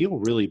 And I feel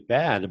really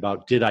bad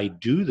about, did I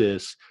do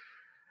this?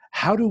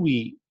 How do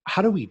we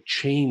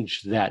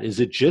change that? Is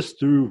it just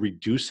through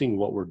reducing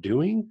what we're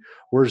doing?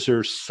 Or is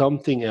there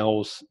something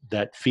else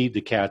that Feed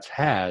the Cats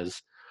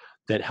has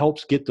that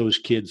helps get those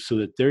kids so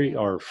that they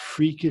are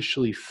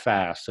freakishly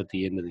fast at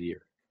the end of the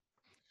year?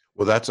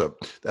 Well, that's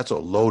a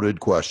loaded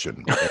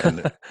question,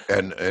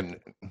 and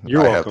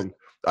you're welcome.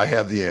 I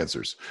have the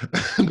answers.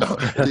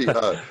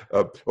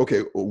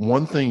 Okay,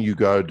 one thing you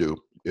got to do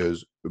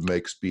is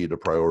make speed a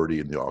priority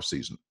in the off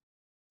season.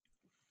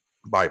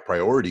 By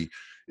priority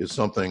is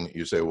something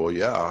you say, well,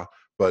 yeah,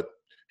 but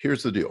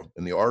here's the deal: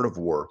 in the art of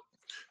war,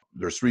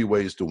 there's 3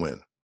 ways to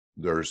win.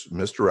 There's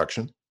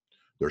misdirection,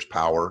 there's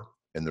power,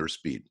 and there's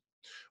speed.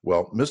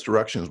 Well,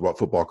 misdirection is what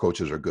football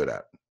coaches are good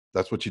at.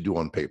 That's what you do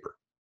on paper.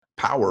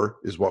 Power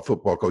is what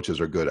football coaches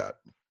are good at.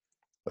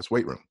 That's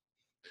weight room.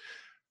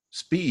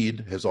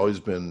 Speed has always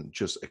been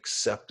just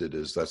accepted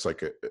as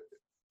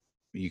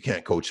you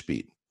can't coach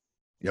speed.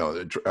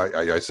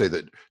 I say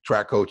that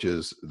track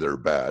coaches, they're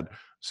bad.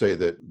 Say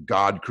that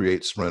God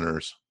creates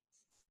sprinters,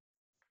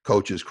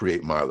 coaches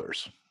create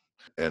milers.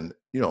 And,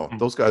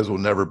 those guys will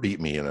never beat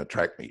me in a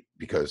track meet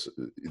because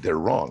they're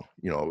wrong,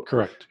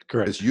 Correct.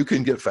 because you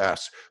can get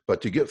fast,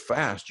 but to get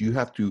fast, you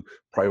have to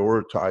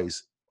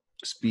prioritize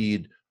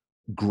speed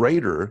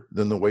greater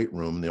than the weight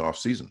room in the off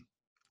season.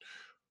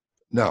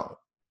 Now,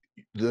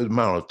 the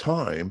amount of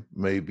time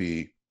may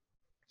be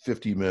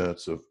 50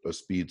 minutes of a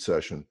speed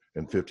session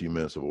and 50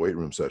 minutes of a weight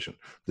room session.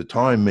 The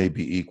time may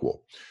be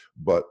equal,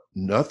 but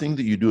nothing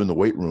that you do in the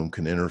weight room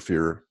can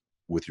interfere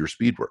with your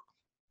speed work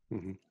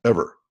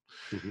ever.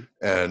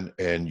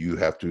 And you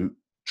have to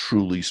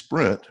truly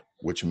sprint,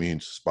 which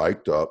means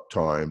spiked up,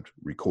 timed,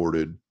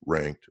 recorded,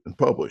 ranked, and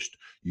published.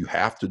 You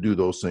have to do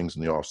those things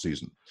in the off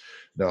season.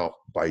 Now,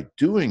 by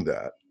doing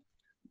that,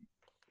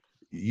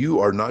 you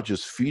are not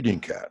just feeding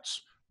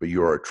cats, but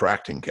you are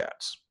attracting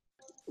cats.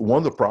 One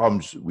of the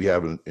problems we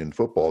have in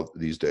football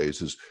these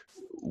days is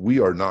we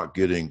are not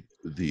getting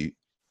the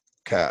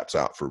cats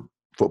out for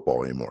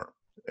football anymore.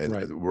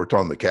 And we're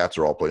talking the cats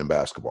are all playing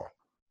basketball.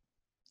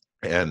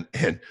 And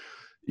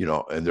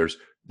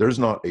there's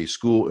not a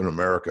school in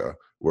America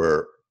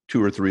where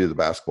 2 or 3 of the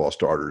basketball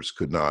starters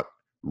could not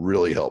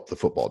really help the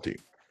football team.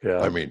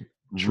 Yeah. I mean,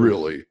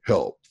 really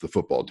help the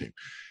football team.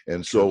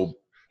 And so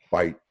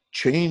by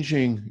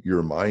changing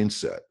your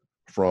mindset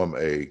from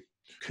a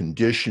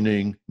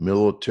conditioning,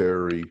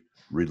 military,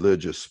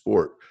 religious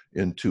sport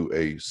into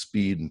a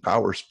speed and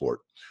power sport,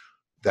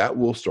 that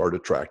will start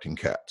attracting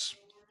cats.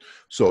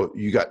 So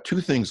you got 2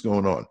 things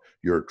going on.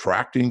 You're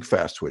attracting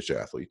fast twitch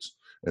athletes,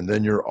 and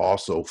then you're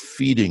also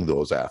feeding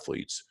those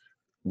athletes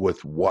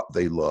with what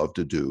they love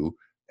to do.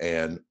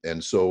 And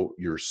so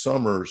your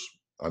summers,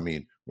 I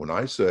mean, when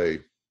I say,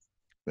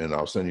 and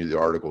I'll send you the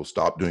article,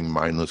 stop doing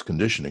mindless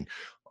conditioning,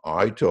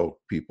 I tell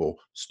people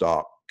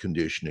stop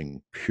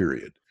conditioning,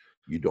 period.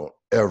 You don't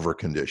ever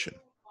condition,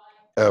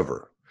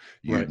 ever.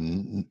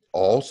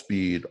 All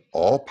speed,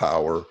 all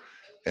power.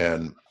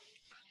 And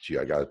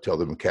I got to tell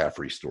the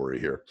McCaffrey story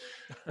here.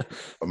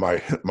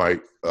 My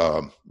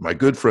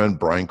good friend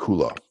Brian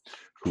Kula,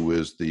 who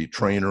is the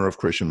trainer of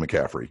Christian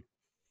McCaffrey.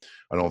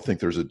 I don't think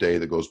there's a day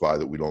that goes by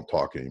that we don't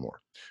talk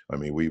anymore. I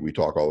mean, we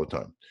talk all the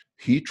time.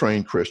 He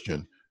trained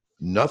Christian.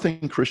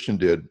 Nothing Christian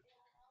did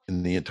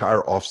in the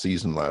entire off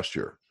season last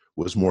year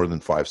was more than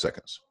 5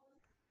 seconds.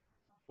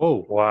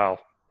 Oh, wow.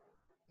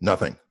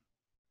 Nothing.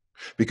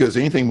 Because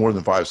anything more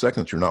than 5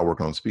 seconds, you're not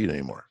working on speed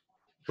anymore.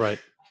 Right.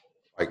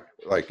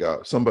 Like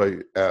somebody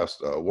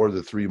asked, what are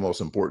the 3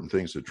 most important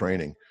things to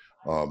training?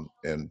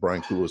 And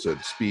Brian Kula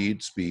said,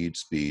 speed, speed,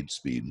 speed,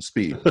 speed, and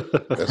speed.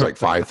 That's like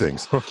 5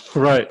 things.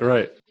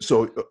 Right.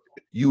 So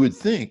you would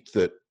think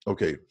that,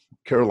 okay,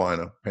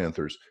 Carolina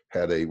Panthers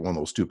had one of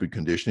those stupid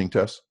conditioning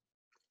tests,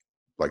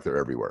 like they're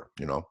everywhere,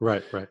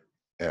 Right.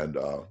 And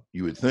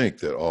you would think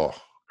that,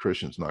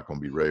 Christian's not going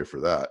to be ready for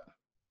that.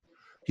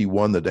 He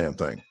won the damn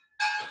thing.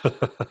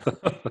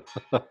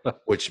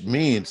 Which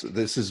means,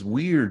 this is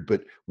weird,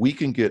 but we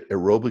can get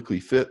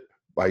aerobically fit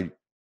by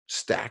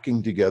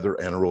stacking together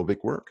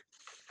anaerobic work.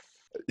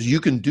 You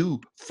can do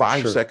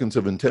 5 seconds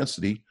of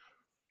intensity,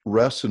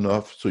 rest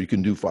enough so you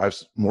can do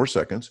 5 more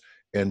seconds,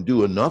 and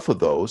do enough of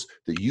those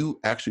that you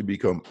actually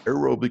become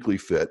aerobically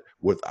fit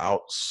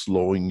without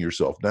slowing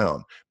yourself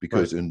down.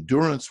 Because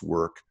endurance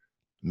work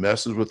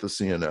messes with the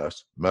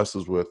CNS,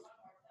 messes with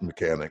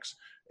mechanics,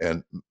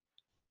 and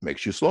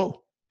makes you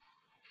slow.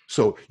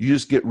 So you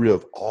just get rid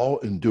of all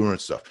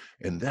endurance stuff.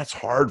 And that's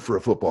hard for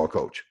a football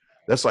coach.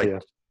 That's like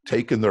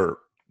taking their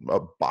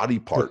body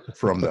part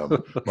from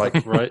them.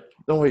 Like,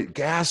 no, wait,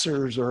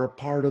 gassers are a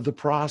part of the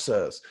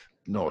process.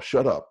 No,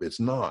 shut up.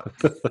 It's not.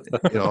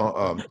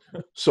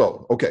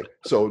 So, okay.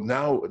 So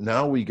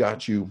now we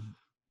got you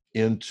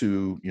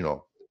into,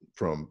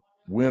 from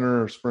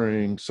winter,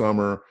 spring,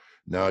 summer,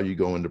 now you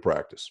go into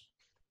practice.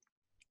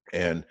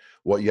 And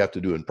what you have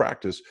to do in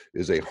practice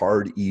is a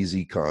hard,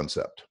 easy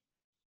concept.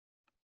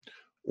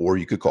 Or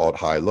you could call it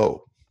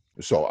high-low.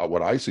 So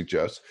what I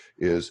suggest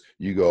is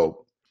you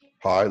go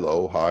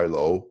high-low,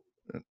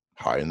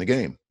 high in the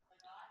game,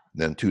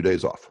 then 2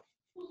 days off.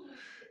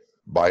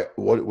 By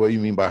what do you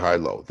mean by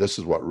high-low? This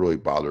is what really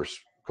bothers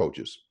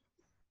coaches.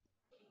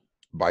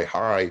 By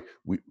high,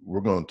 we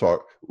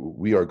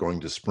are going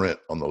to sprint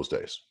on those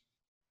days.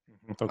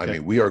 Okay. I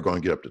mean, we are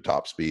going to get up to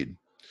top speed.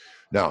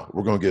 Now,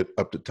 we're going to get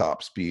up to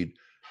top speed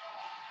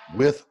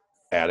with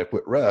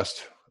adequate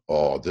rest.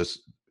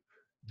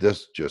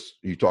 This just,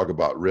 you talk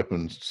about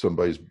ripping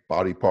somebody's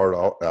body part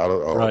out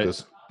of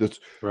this.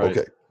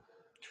 Okay.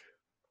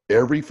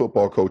 Every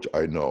football coach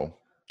I know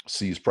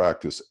sees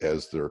practice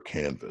as their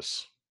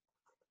canvas,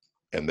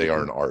 and they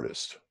are an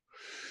artist.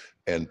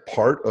 And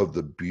part of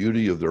the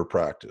beauty of their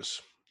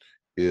practice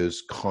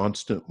is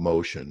constant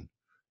motion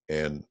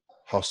and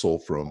hustle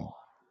from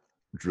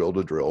drill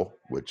to drill,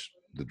 which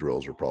the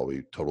drills are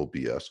probably total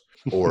BS,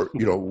 or,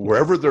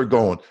 wherever they're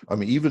going. I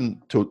mean,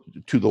 even to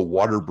the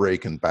water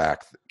break and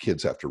back,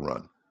 kids have to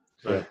run.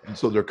 Right. And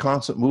so they're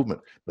constant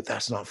movement, but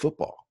that's not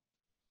football.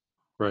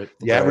 Right.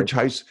 The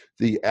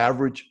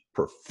average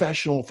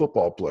professional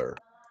football player,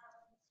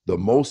 the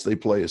most they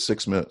play is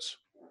 6 minutes.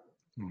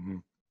 Mm-hmm.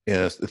 And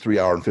it's a 3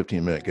 hour and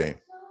 15-minute game.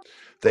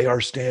 They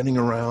are standing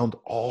around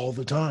all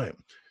the time.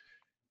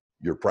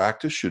 Your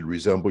practice should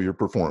resemble your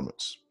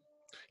performance.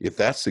 If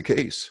that's the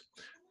case,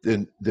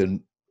 then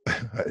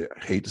I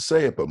hate to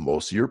say it, but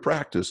most of your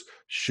practice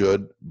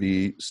should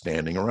be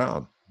standing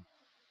around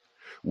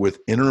with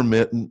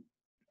intermittent,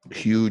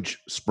 huge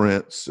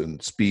sprints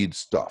and speed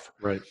stuff.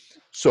 Right.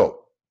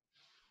 So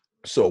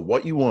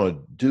what you want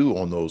to do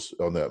on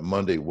that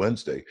Monday,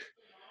 Wednesday,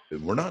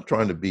 we're not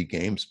trying to beat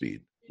game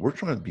speed. We're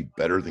trying to be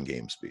better than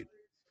game speed.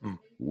 Hmm.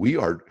 We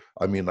are,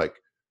 I mean, like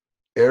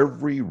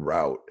every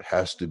route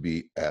has to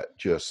be at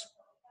just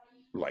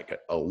like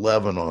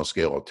 11 on a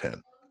scale of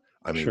 10.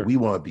 I mean, Sure. we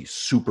want to be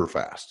super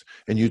fast.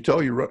 And you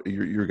tell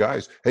your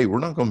guys, hey, we're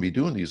not going to be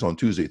doing these on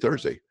Tuesday,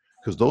 Thursday,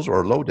 because those are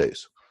our low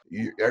days.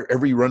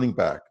 Every running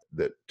back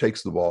that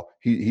takes the ball,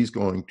 he's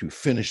going to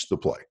finish the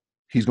play.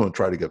 He's going to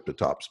try to get to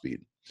top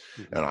speed.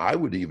 Mm-hmm. And I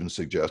would even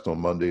suggest on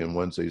Monday and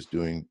Wednesdays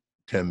doing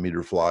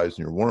 10-meter flies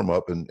in your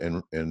warm-up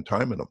and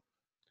timing them.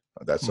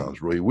 That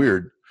sounds really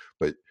weird,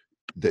 but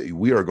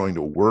we are going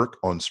to work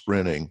on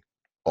sprinting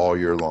all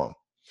year long.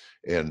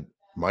 And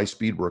my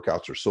speed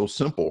workouts are so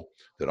simple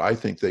that I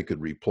think they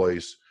could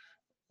replace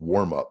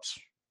warm-ups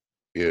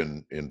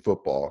in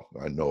football.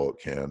 I know it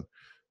can.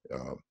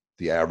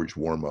 The average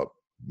warm-up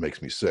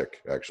makes me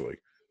sick, actually.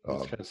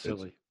 It's kind of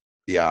silly.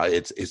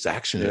 It's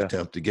actually an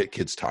attempt to get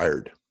kids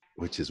tired,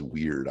 which is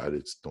weird. I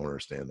just don't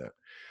understand that.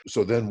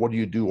 So then what do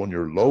you do on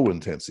your low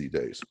intensity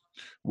days?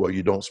 Well,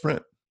 you don't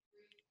sprint.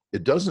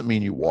 It doesn't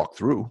mean you walk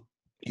through.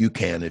 You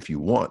can if you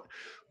want,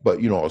 but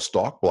a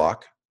stalk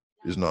block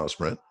is not a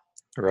sprint.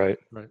 Right.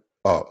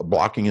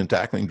 Blocking and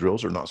tackling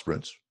drills are not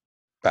sprints.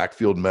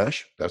 Backfield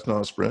mesh, that's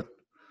not a sprint.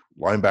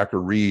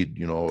 Linebacker read,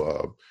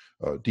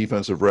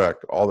 defensive rec,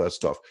 all that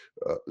stuff.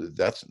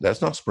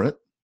 That's not sprint.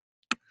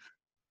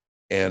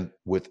 And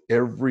with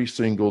every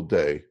single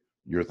day,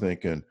 you're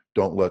thinking,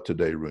 don't let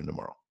today ruin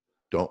tomorrow.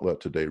 Don't let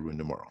today ruin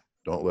tomorrow.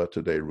 Don't let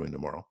today ruin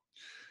tomorrow.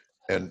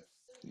 And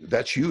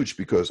that's huge,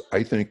 because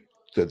I think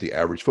that the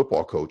average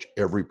football coach,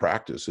 every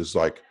practice is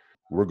like,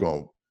 we're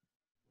going to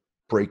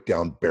break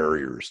down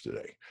barriers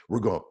today. We're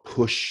going to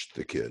push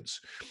the kids.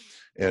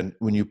 And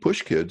when you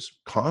push kids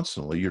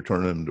constantly, you're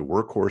turning them into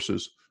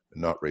workhorses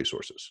and not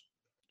racehorses.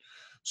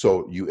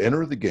 So you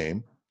enter the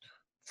game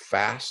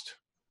fast,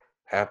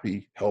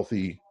 happy,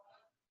 healthy,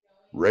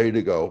 ready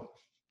to go.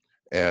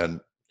 And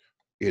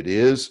it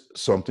is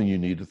something you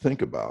need to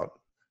think about.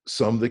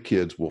 Some of the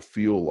kids will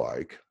feel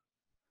like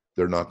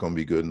they're not going to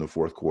be good in the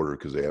fourth quarter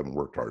because they haven't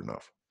worked hard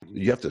enough.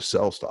 You have to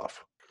sell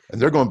stuff. And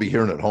they're going to be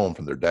hearing it home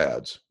from their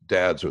dads.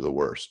 Dads are the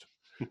worst.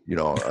 You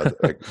know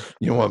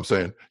what I'm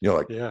saying?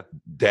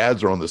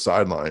 Dads are on the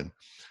sideline.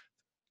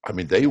 I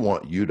mean, they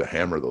want you to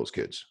hammer those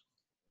kids.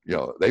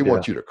 They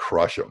want you to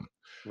crush them.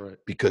 Right.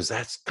 Because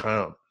that's kind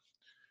of,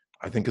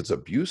 I think it's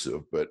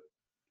abusive, but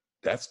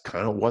that's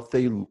kind of what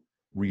they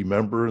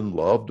remember and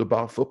loved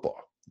about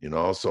football.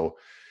 So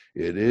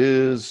it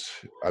is,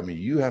 I mean,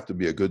 you have to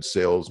be a good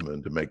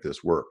salesman to make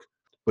this work.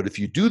 But if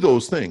you do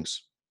those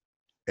things,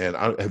 and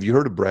have you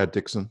heard of Brad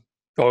Dixon?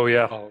 Oh,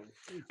 yeah.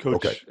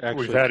 Coach, okay.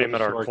 We've had him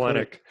at our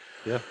clinic.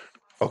 Yeah.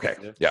 Okay.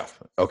 Yeah.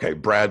 Okay.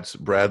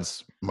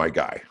 Brad's my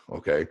guy.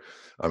 Okay.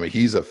 I mean,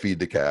 he's a feed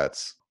the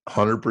cats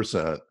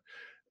 100%.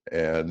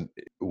 And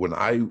when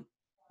I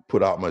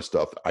put out my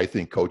stuff, I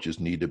think coaches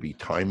need to be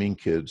timing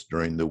kids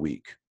during the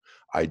week.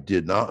 I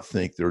did not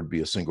think there would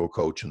be a single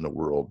coach in the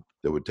world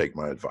that would take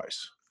my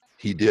advice.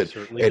 He did.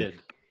 Certainly did.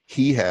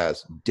 He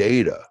has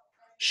data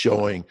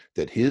showing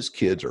that his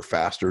kids are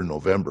faster in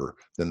November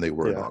than they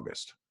were in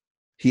August.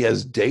 He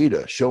has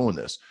data showing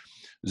this.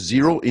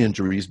 0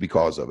 injuries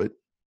because of it.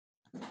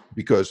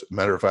 Because,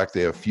 matter of fact,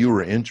 they have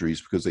fewer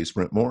injuries because they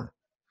sprint more.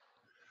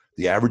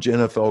 The average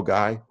NFL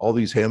guy, all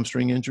these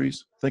hamstring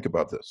injuries, think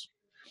about this.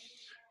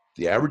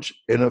 The average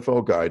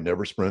NFL guy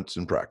never sprints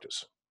in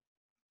practice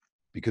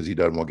because he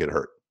doesn't want to get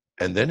hurt.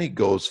 And then he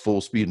goes full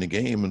speed in the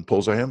game and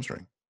pulls a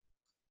hamstring.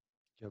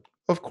 Yep.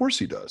 Of course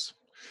he does.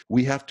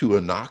 We have to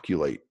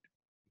inoculate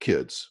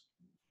kids.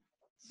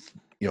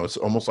 It's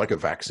almost like a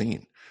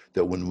vaccine,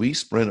 that when we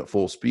sprint at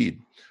full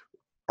speed,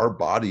 our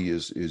body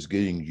is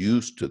getting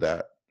used to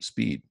that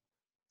speed.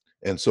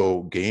 And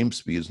so game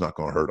speed is not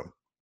going to hurt them.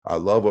 I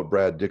love what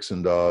Brad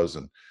Dixon does.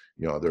 And,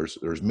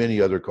 there's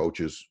many other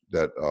coaches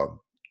that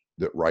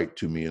write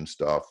to me and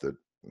stuff that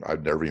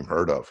I've never even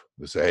heard of.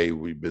 They say, hey,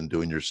 we've been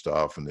doing your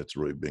stuff and it's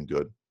really been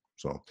good.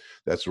 So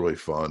that's really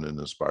fun and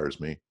inspires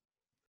me.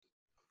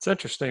 It's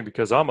interesting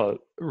because I'm a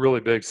really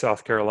big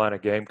South Carolina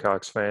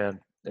Gamecocks fan,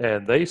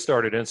 and they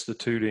started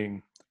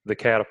instituting the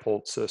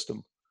catapult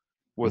system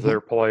with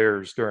their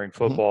players during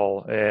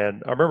football.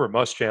 And I remember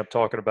Muschamp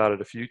talking about it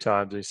a few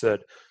times. He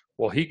said,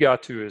 well, he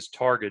got to his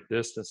target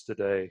distance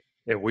today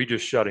and we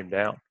just shut him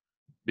down,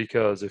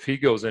 because if he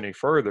goes any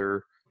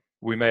further,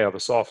 we may have a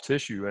soft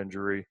tissue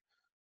injury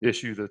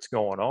issue that's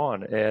going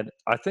on. And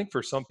I think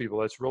for some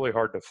people, it's really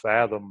hard to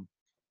fathom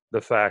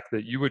the fact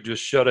that you would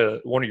just shut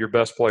one of your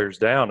best players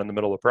down in the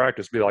middle of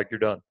practice, be like, you're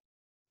done,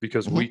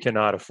 because we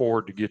cannot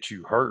afford to get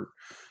you hurt.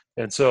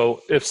 And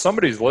so if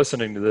somebody's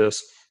listening to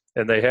this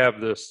and they have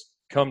this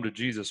come to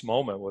Jesus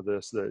moment with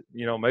this, that,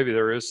 maybe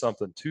there is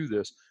something to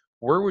this,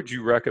 where would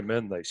you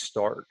recommend they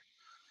start?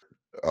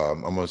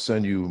 I'm going to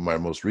send you my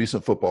most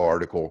recent football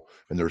article,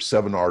 and there's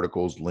 7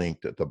 articles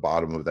linked at the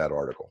bottom of that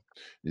article.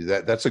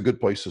 That's a good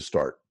place to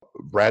start.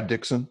 Brad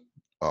Dixon,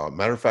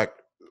 matter of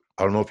fact,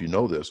 I don't know if you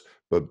know this,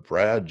 but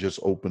Brad just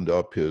opened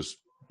up his,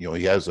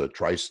 he has a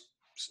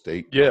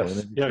tri-state Yes.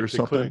 clinic or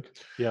something, clinic.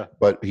 Yeah.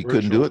 but he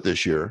couldn't do Virtual. it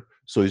this year.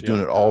 So he's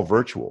doing it all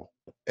virtual.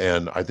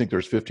 And I think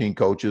there's 15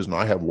 coaches, and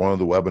I have one of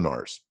the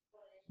webinars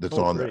that's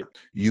on great. there.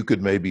 You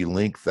could maybe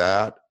link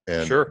that,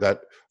 and Sure.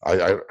 that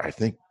I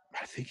think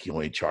he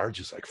only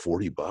charges like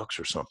 $40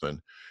 or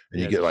something,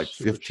 and you get like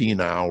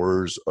 15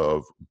 hours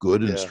of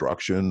good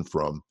instruction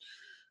from.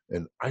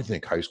 And I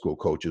think high school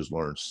coaches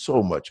learn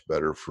so much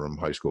better from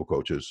high school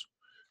coaches.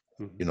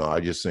 I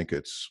just think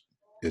it's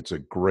a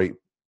great.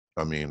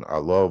 I mean, I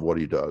love what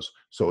he does.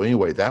 So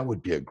anyway, that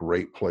would be a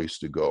great place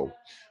to go.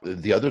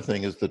 The other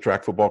thing is the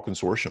Track Football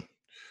Consortium,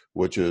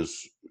 which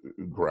is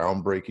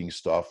groundbreaking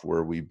stuff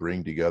where we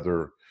bring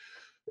together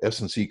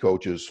S&C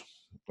coaches,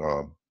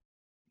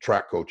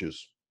 track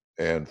coaches,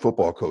 and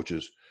football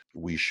coaches.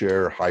 We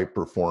share high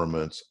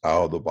performance,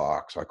 out of the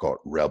box, I call it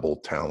rebel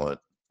talent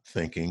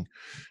thinking,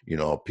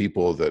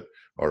 people that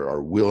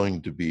are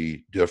willing to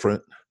be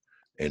different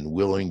and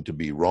willing to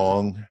be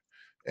wrong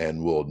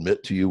and will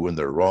admit to you when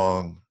they're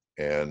wrong.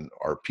 And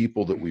our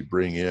people that we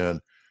bring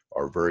in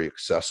are very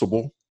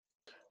accessible.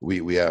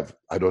 We have,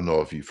 I don't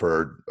know if you've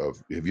heard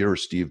of, have you ever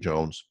Steve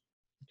Jones?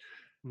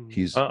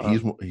 He's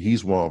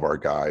one of our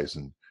guys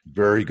and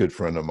very good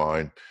friend of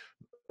mine.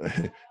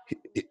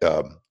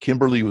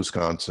 Kimberly,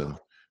 Wisconsin,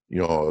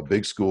 a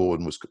big school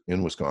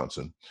in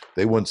Wisconsin.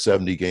 They won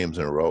 70 games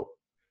in a row.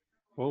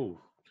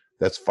 Whoa.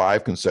 That's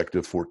 5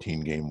 consecutive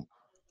 14-game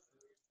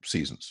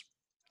seasons.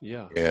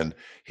 Yeah. And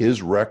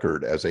his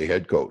record as a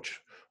head coach,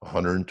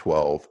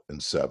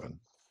 112-7.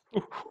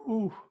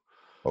 Ooh.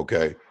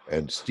 Okay.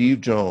 And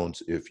Steve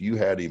Jones, if you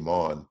had him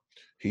on,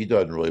 he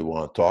doesn't really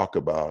want to talk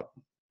about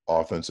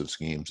offensive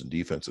schemes and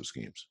defensive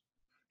schemes.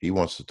 He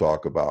wants to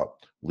talk about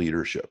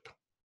leadership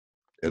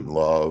and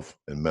love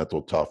and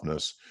mental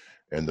toughness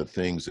and the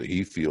things that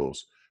he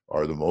feels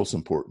are the most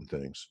important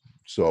things.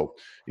 So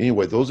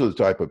anyway, those are the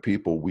type of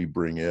people we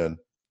bring in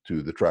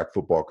to the Track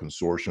Football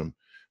Consortium.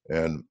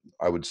 And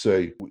I would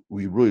say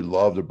we really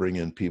love to bring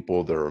in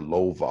people that are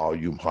low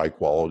volume, high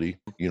quality.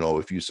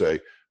 If you say,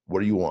 what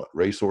do you want,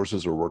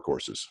 racehorses or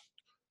workhorses?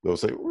 They'll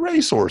say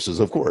racehorses,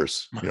 of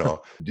course.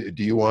 Do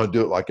you want to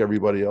do it like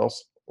everybody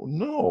else?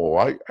 No,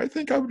 I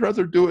think I would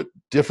rather do it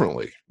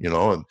differently,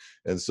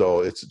 and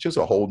so it's just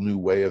a whole new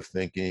way of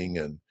thinking.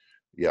 And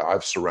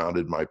I've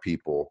surrounded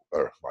myself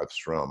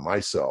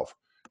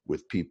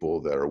with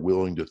people that are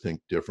willing to think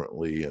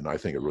differently, and I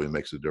think it really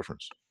makes a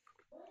difference.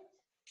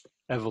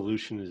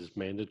 Evolution is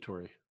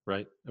mandatory,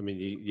 right? I mean,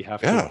 you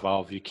have to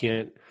evolve. You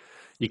can't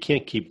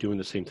keep doing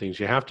the same things.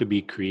 You have to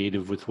be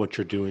creative with what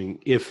you're doing,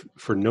 if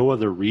for no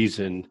other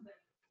reason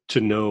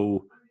to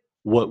know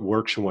what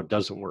works and what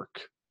doesn't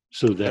work,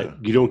 so that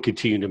you don't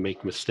continue to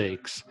make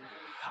mistakes.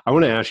 I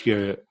want to ask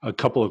you a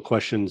couple of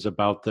questions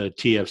about the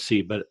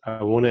TFC, but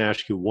I want to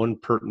ask you one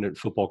pertinent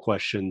football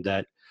question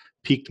that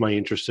piqued my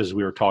interest as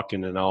we were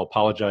talking, and I'll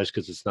apologize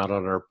because it's not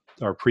on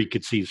our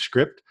preconceived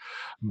script,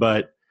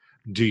 but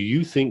do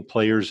you think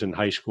players in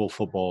high school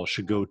football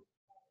should go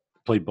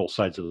play both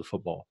sides of the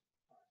football?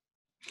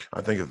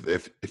 I think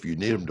if you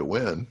need them to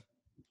win,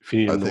 if you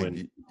need them to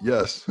win,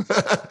 yes.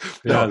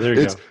 There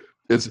you go.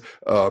 It's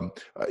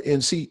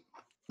and see,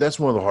 that's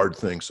one of the hard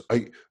things.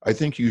 I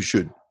think you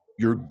should.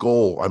 Your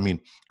goal. I mean,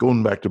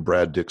 going back to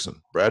Brad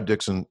Dixon. Brad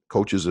Dixon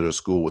coaches at a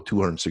school with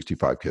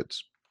 265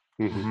 kids,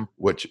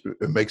 which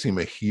makes him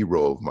a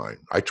hero of mine.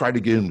 I tried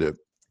to get him to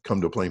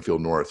come to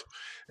Plainfield North,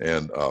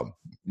 and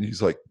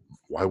he's like,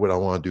 "Why would I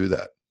want to do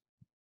that?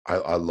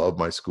 I love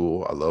my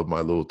school. I love my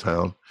little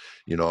town,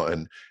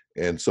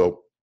 and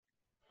so."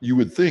 You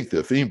would think that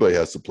if anybody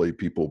has to play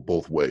people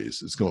both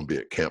ways, it's going to be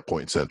at Camp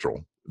Point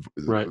Central,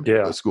 right?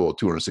 A school of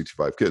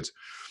 265 kids.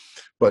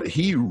 But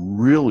he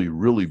really,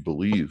 really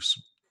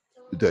believes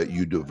that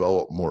you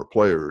develop more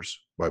players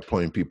by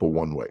playing people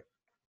one way.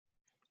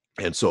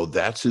 And so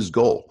that's his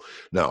goal.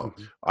 Now,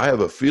 I have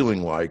a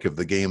feeling like if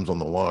the game's on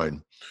the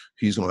line,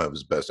 he's going to have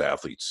his best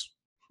athletes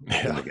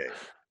in the game.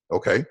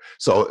 Okay.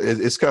 So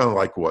it's kind of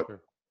like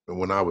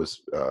when I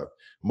was,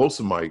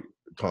 most of my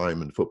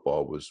time in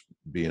football was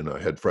being a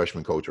head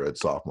freshman coach or head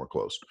sophomore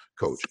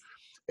coach.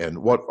 And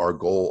what our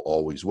goal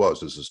always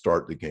was is to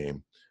start the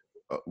game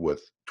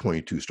with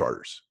 22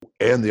 starters.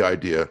 And the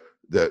idea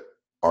that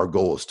our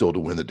goal is still to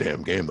win the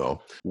damn game,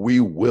 though.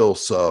 We will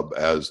sub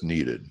as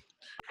needed.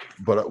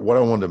 But what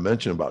I wanted to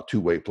mention about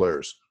two-way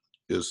players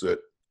is that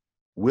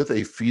with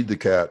a feed the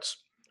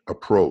cats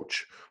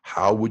approach,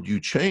 how would you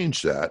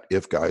change that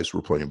if guys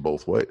were playing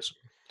both ways?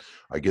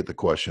 I get the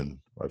question.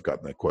 I've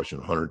gotten that question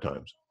 100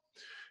 times.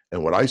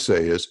 And what I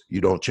say is,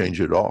 you don't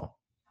change it at all.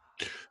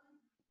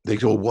 They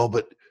go, well,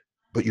 but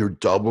you're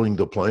doubling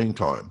the playing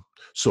time,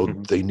 so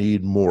they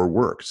need more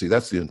work. See,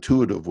 that's the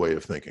intuitive way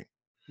of thinking.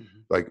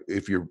 Like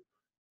if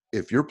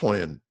you're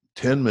playing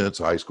 10 minutes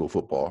of high school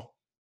football,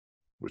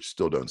 which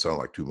still doesn't sound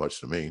like too much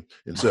to me,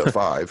 instead of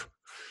 5,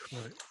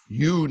 Right.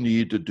 you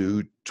need to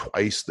do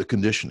twice the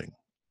conditioning.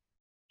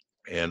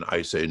 And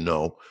I say,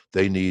 no,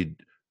 they need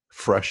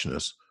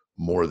freshness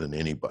more than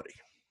anybody.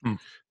 Mm.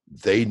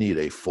 They need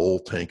a full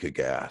tank of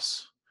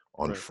gas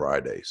on Right.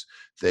 Fridays.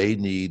 They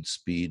need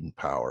speed and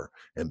power.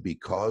 And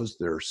because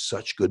they're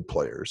such good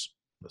players,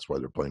 that's why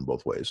they're playing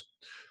both ways.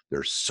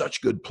 They're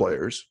such good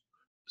players.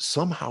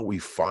 Somehow we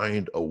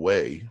find a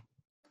way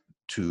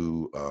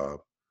to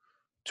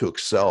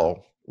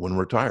excel when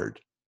we're tired.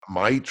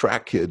 My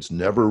track kids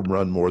never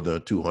run more than a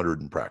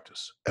 200 in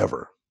practice,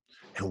 ever.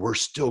 And we're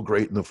still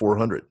great in the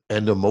 400.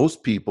 And to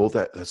most people,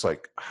 that's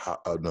like,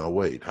 no,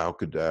 wait, how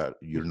could that?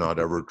 You're not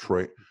ever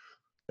trained.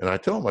 And I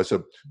tell them, I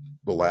said,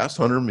 the last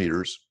 100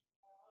 meters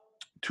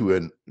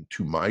to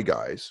my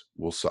guys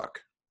will suck.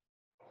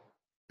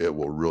 It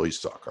will really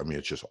suck. I mean,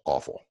 it's just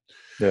awful.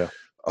 Yeah.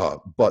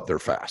 But they're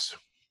fast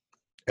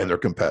and they're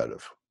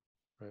competitive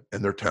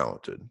and they're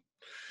talented.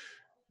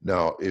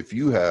 Now, if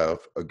you have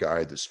a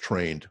guy that's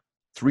trained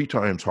 3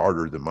 times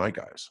harder than my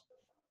guys,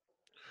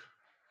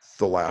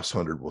 the last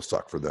 100 will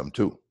suck for them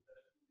too.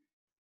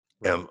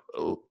 And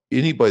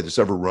anybody that's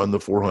ever run the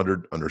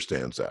 400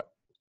 understands that.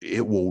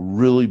 It will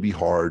really be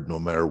hard no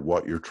matter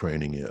what your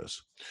training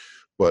is.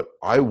 But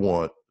I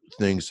want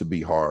things to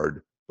be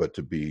hard, but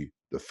to be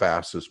the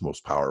fastest,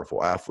 most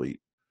powerful athlete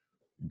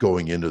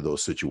going into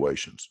those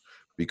situations,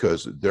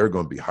 because they're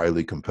going to be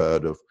highly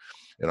competitive.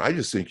 And I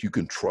just think you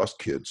can trust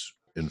kids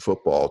in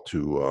football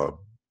to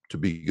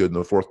be good in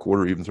the fourth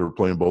quarter, even if they're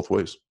playing both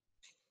ways.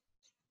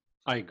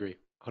 I agree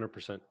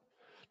 100%.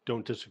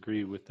 Don't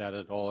disagree with that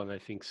at all. And I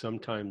think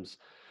sometimes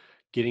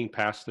getting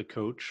past the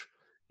coach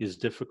is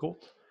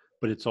difficult,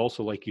 but it's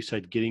also, like you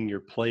said, getting your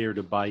player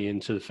to buy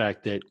into the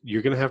fact that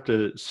you're going to have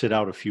to sit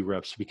out a few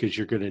reps because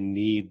you're going to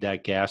need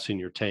that gas in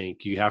your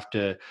tank. You have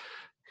to,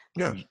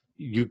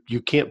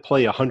 you can't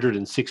play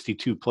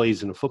 162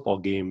 plays in a football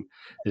game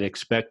and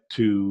expect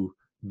to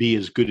be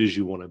as good as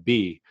you want to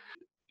be.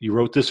 You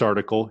wrote this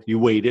article, you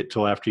waited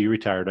till after you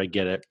retired. I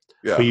get it.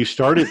 Yeah. But you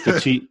started the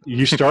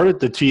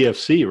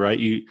TFC, right?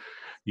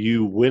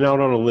 You went out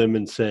on a limb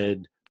and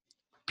said,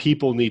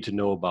 people need to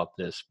know about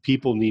this.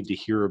 People need to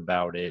hear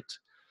about it.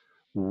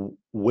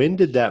 When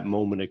did that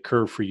moment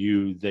occur for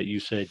you that you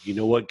said, you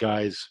know what,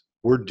 guys,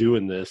 we're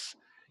doing this.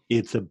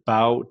 It's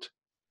about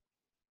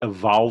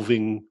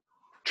evolving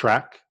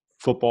track,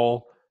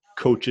 football,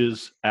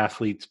 coaches,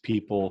 athletes,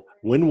 people.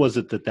 When was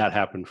it that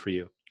happened for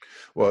you?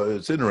 Well,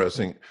 it's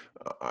interesting.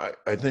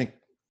 I think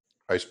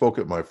I spoke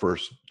at my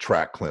first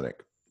track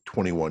clinic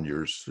 21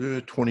 years,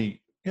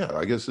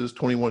 I guess it was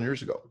 21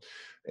 years ago.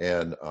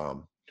 And,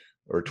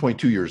 or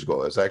 22 years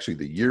ago. That's actually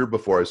the year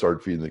before I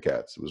started feeding the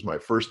cats. It was my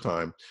first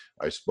time.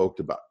 I spoke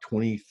to about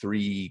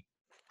 23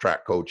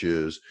 track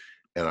coaches,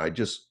 and I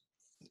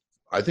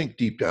think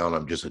deep down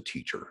I'm just a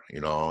teacher,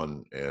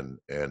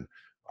 and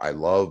I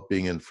love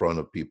being in front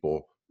of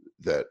people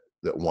that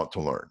want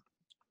to learn.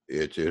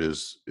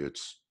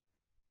 It's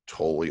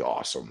totally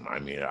awesome. I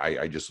mean,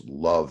 I just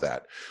love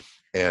that.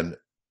 And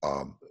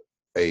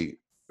a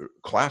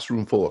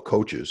classroom full of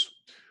coaches,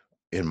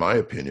 in my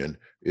opinion,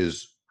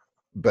 is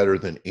better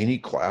than any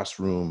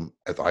classroom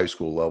at the high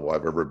school level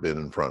I've ever been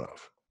in front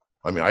of.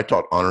 I mean, I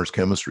taught honors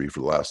chemistry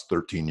for the last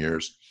 13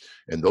 years,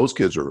 and those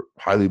kids are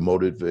highly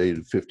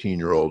motivated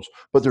 15-year-olds,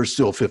 but they're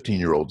still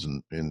 15-year-olds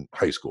in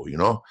high school,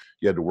 You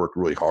had to work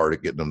really hard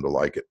at getting them to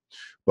like it.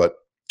 But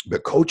the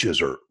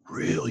coaches are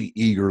really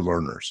eager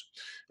learners,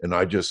 and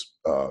I just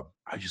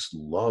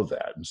love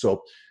that. And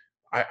so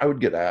I would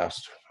get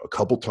asked a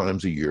couple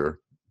times a year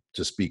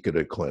to speak at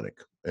a clinic,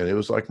 and it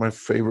was like my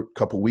favorite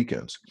couple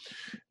weekends.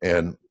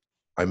 And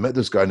I met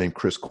this guy named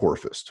Chris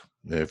Korfist.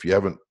 And if you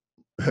haven't,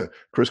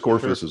 Chris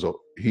Korfist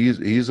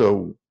he's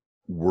a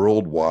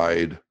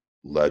worldwide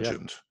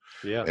legend.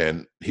 Yeah.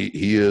 And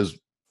he is,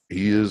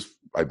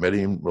 I met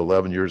him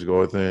 11 years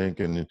ago, I think.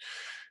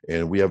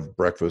 And we have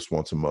breakfast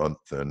once a month,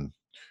 and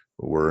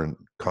we're in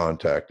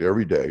contact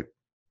every day.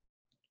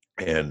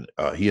 And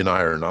he and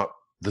I are not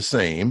the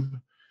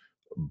same,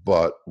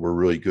 but we're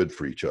really good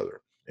for each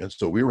other. And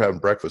so we were having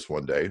breakfast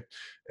one day,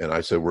 and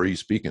I said, "Where are you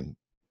speaking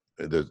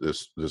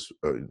this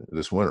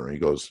winter?" And he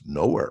goes,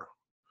 "Nowhere."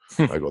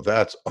 I go,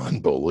 "That's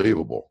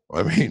unbelievable."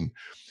 I mean,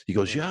 he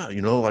goes, "Yeah,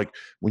 like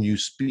when you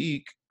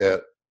speak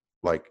at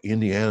like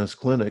Indiana's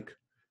clinic,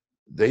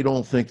 they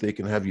don't think they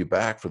can have you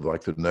back for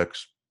like the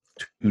next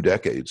 2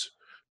 decades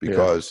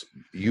because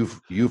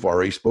you've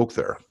already spoke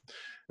there."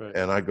 Right.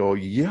 And I go,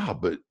 "Yeah,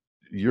 but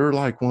you're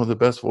like one of the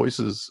best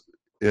voices."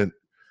 And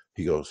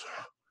he goes,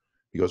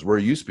 "Where are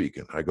you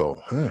speaking?" I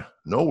go,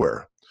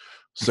 "Nowhere."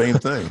 Same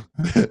thing.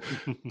 And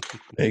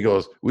he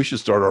goes, "We should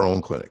start our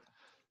own clinic."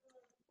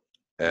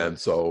 And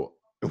so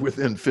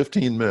within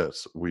 15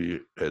 minutes,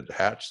 we had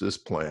hatched this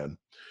plan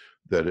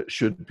that it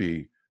should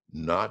be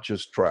not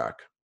just track,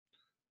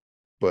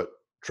 but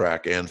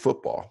track and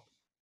football.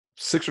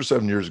 6 or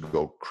 7 years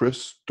ago,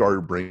 Chris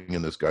started bringing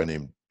in this guy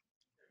named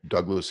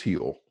Douglas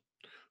Heel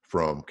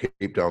from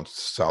Cape Town,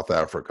 South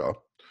Africa,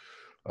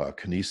 a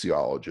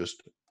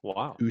kinesiologist.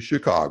 Wow. to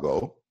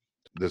Chicago.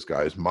 This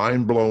guy's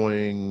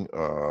mind-blowing.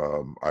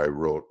 I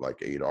wrote like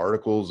 8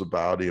 articles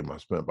about him. I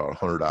spent about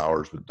 100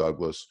 hours with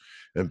Douglas.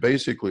 And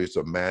basically, it's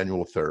a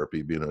manual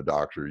therapy. Being a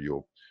doctor,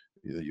 you'll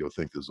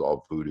think this is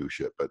all voodoo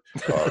shit, but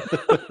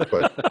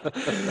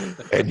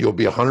and you'll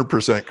be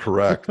 100%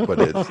 correct, but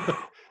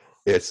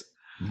it's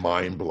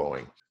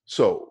mind-blowing.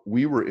 So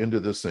we were into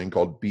this thing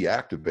called Be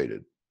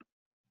Activated.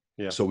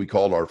 Yeah. So we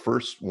called our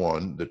first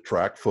one the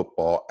Track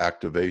Football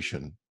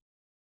Activation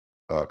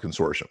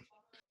Consortium.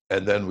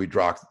 And then we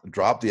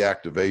dropped the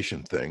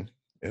activation thing,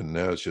 and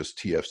now it's just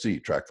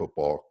TFC, Track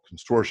Football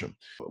Consortium.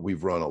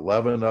 We've run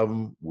 11 of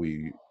them.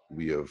 We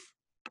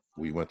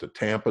went to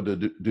Tampa to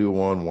do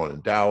one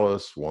in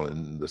Dallas, one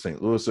in the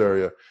St. Louis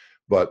area.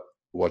 But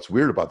what's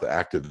weird about the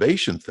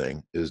activation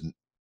thing is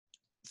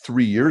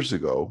 3 years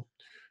ago,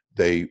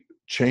 they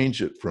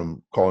changed it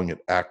from calling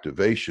it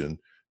activation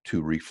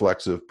to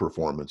reflexive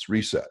performance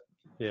reset.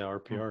 Yeah,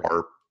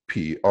 RPR.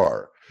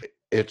 RPR.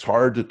 It's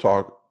hard to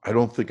talk. I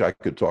don't think I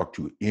could talk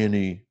to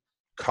any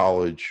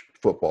college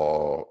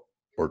football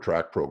or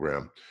track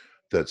program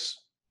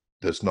that's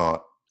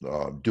not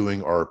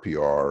doing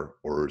RPR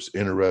or is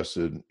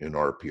interested in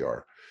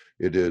RPR.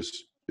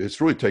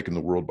 It's really taken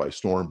the world by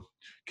storm.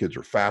 Kids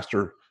are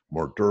faster,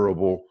 more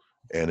durable,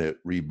 and it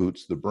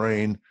reboots the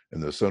brain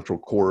and the central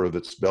core of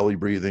its belly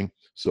breathing.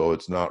 So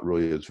it's not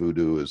really as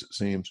voodoo as it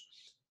seems.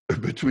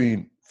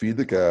 Between Feed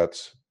the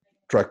Cats,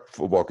 Track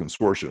Football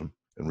Consortium,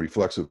 and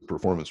Reflexive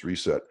Performance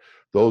Reset,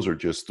 those are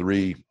just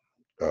 3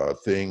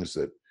 things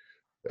that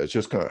it's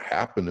just kind of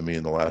happened to me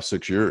in the last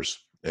 6 years,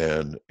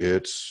 and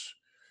it's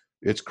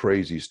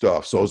crazy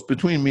stuff. So it's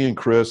between me and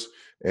Chris,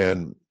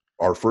 and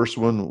our first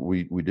one,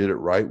 we did it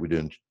right. We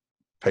didn't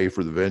pay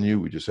for the venue.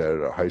 We just had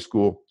it at a high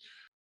school.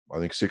 I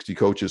think 60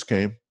 coaches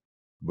came.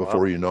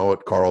 Before you know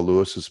it, Carl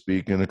Lewis is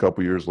speaking a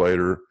couple years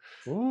later.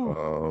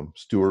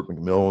 Stuart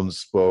McMillan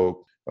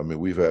spoke. I mean,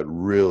 we've had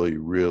really,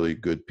 really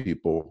good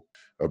people.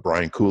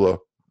 Brian Kula,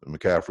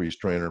 McCaffrey's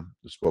trainer,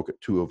 spoke at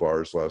 2 of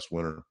ours last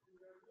winter.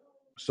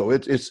 So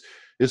it's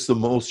the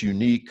most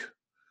unique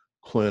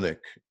clinic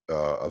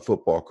a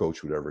football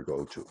coach would ever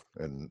go to,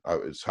 and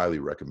it's highly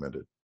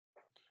recommended.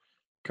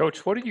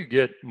 Coach, what do you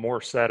get more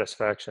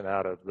satisfaction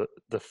out of?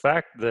 The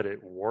fact that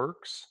it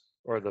works,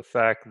 or the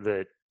fact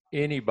that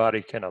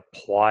anybody can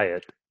apply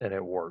it and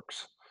it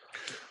works?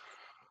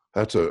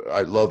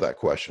 I love that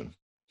question.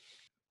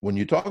 When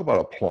you talk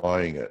about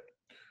applying it,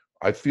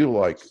 I feel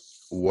like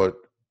what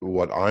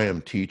I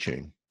am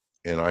teaching,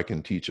 and I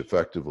can teach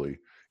effectively,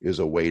 is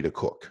a way to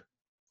cook.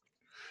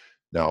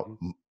 Now,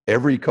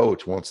 every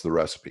coach wants the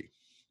recipe.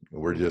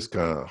 We're just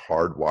kind of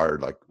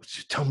hardwired, like,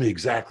 tell me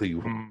exactly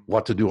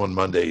what to do on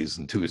Mondays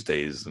and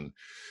Tuesdays. And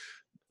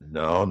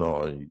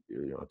no,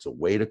 it's a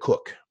way to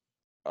cook.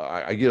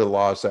 I get a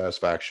lot of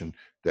satisfaction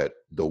that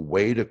the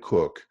way to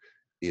cook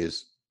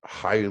is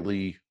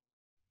highly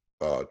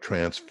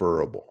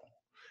transferable.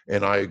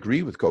 And I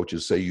agree with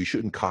coaches say you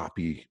shouldn't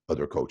copy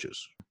other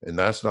coaches. And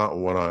that's not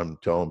what I'm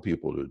telling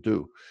people to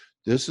do.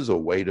 This is a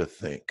way to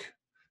think.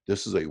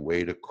 This is a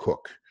way to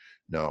cook.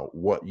 Now,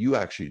 what you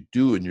actually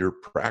do in your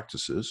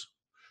practices,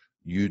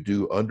 you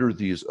do under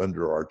these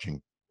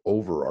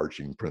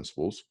overarching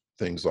principles,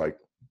 things like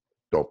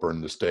don't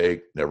burn the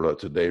steak, never let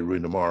today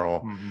ruin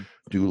tomorrow,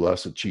 do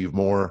less, achieve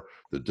more,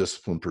 the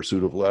disciplined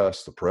pursuit of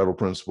less, the Pareto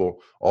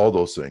principle, all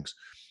those things.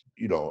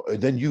 And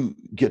then you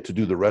get to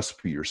do the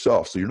recipe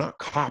yourself. So you're not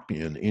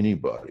copying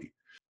anybody.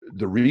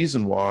 The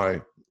reason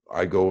why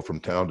I go from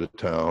town to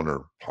town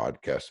or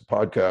podcast to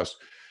podcast,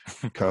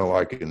 kind of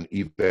like an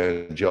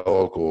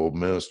evangelical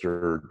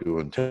minister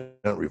doing tent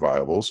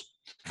revivals,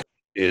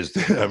 is,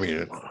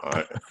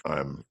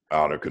 I'm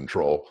out of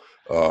control.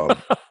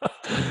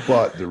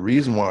 But the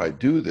reason why I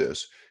do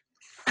this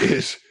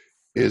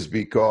is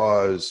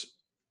because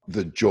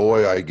the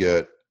joy I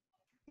get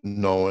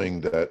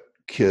knowing that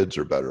kids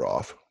are better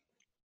off.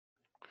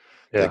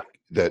 Yeah.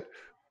 That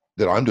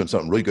I'm doing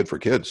something really good for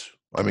kids.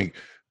 I mean,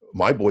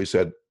 my boys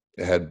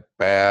had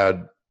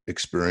bad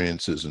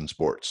experiences in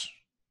sports,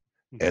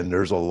 and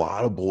there's a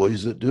lot of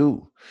boys that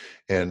do.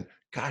 And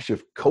gosh,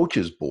 if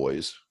coaches'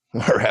 boys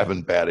are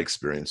having bad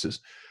experiences,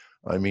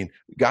 I mean,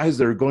 guys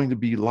that are going to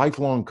be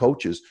lifelong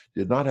coaches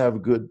did not have a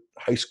good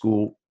high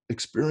school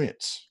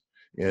experience.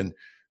 And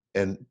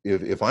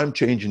if I'm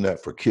changing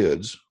that for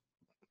kids,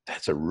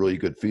 that's a really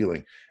good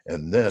feeling.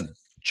 And then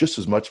just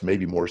as much,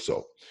 maybe more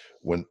so,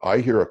 when I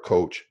hear a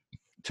coach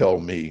tell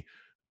me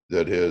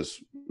that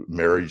his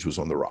marriage was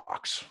on the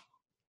rocks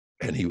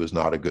and he was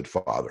not a good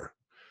father,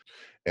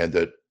 and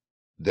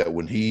that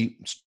when he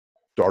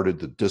started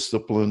the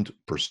disciplined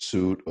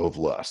pursuit of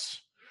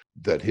less,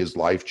 that his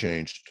life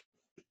changed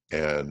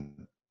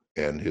and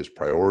his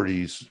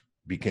priorities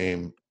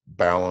became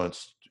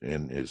balanced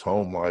and his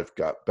home life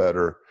got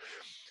better,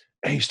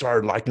 and he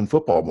started liking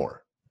football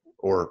more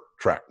or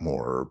track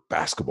more or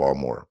basketball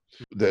more.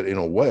 That in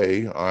a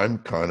way, I'm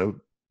kind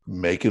of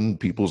making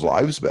people's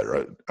lives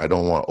better. I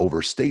don't want to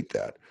overstate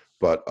that,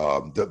 but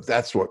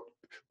that's what,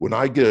 when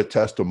I get a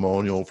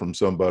testimonial from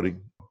somebody,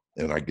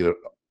 and I get it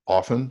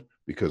often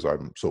because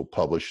I'm so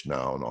published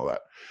now and all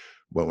that.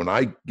 But when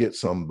I get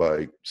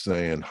somebody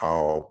saying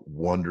how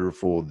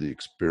wonderful the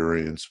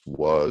experience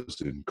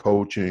was in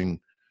coaching,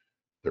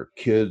 their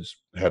kids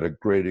had a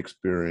great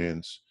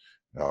experience,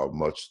 how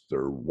much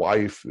their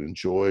wife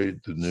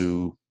enjoyed the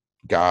new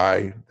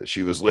guy that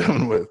she was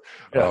living with.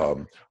 Yeah.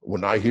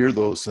 When I hear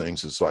those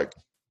things, it's like,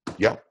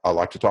 yeah, I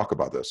like to talk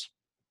about this.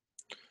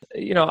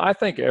 I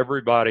think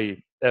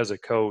everybody as a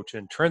coach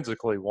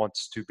intrinsically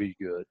wants to be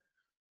good.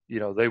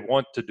 They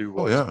want to do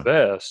Oh, what's yeah.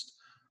 best,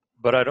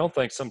 but I don't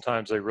think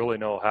sometimes they really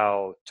know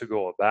how to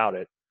go about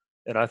it.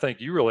 And I think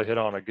you really hit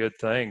on a good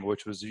thing,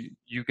 which was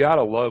you got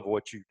to love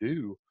what you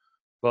do.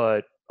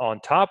 But on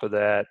top of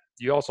that,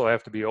 you also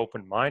have to be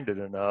open-minded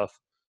enough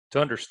to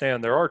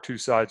understand there are two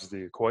sides of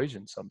the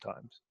equation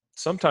sometimes.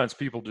 Sometimes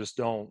people just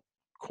don't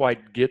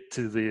quite get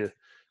to the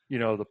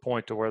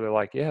point to where they're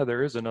like, yeah,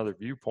 there is another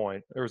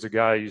viewpoint. There was a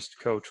guy I used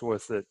to coach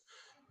with that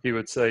he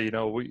would say,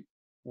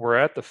 we're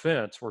at the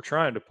fence. We're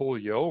trying to pull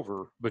you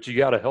over, but you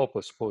got to help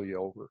us pull you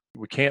over.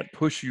 We can't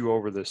push you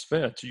over this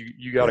fence.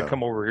 You got to Yeah.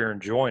 come over here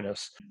and join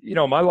us.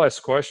 My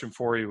last question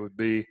for you would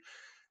be,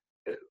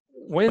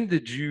 when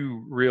did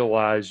you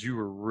realize you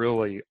were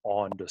really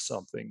on to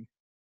something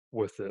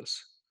with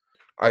this?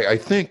 I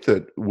think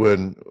that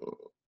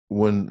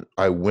when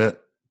I went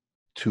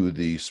to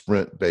the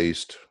sprint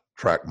based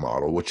track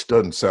model, which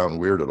doesn't sound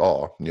weird at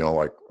all,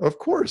 like, of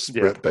course,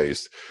 Yeah. sprint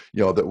based,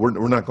 that we're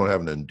not going to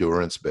have an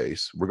endurance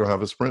base. We're going to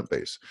have a sprint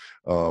base.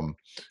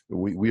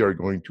 We are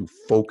going to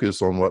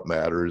focus on what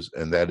matters,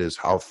 and that is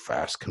how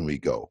fast can we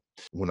go.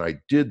 When I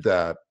did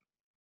that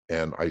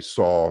and I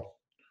saw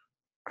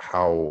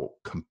how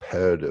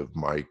competitive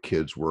my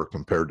kids were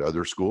compared to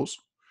other schools,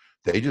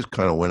 they just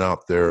kind of went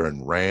out there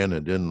and ran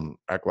and didn't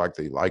act like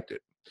they liked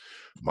it.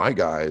 My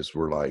guys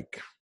were like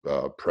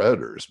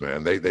predators,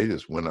 man. They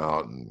just went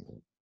out and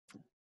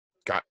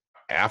got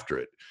after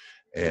it,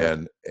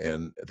 Yeah.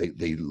 and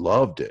they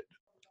loved it.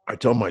 I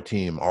tell my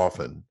team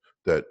often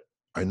that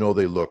I know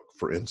they look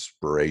for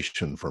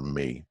inspiration from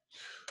me,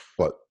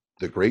 but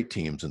the great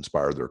teams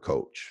inspire their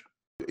coach.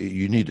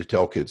 You need to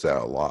tell kids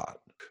that a lot,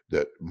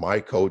 that my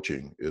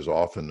coaching is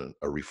often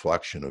a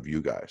reflection of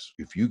you guys.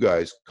 If you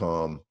guys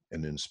come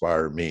and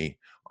inspire me,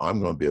 I'm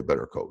going to be a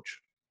better coach.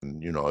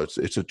 And,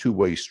 it's a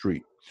two-way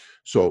street.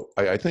 So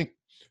I think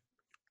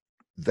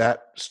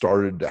that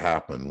started to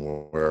happen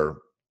where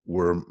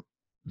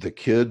the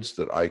kids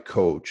that I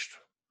coached,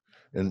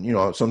 and,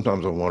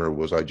 sometimes I wonder,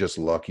 was I just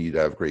lucky to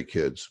have great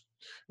kids?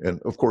 And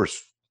of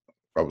course,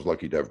 I was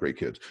lucky to have great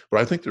kids,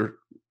 but I think their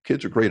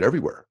kids are great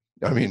everywhere.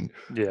 I mean,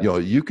 Yeah.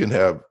 you can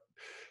have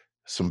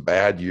some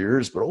bad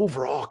years, but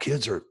overall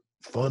kids are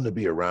fun to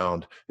be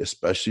around,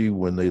 especially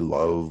when they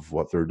love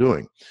what they're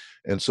doing.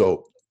 And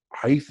so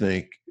I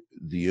think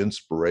the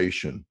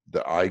inspiration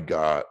that I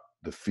got,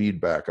 the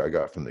feedback I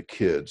got from the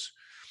kids,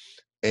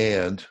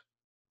 and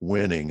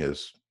winning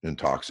is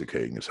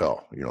intoxicating as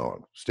hell,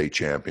 state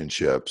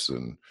championships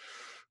and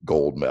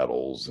gold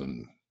medals.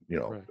 And,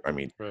 Right. I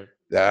mean, Right.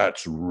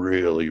 that's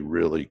really,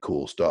 really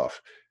cool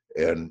stuff.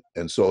 And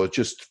so it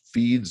just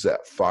feeds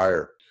that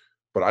fire.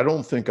 But I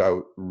don't think I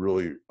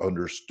really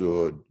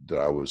understood that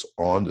I was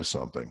onto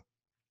something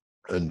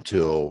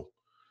until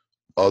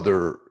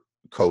other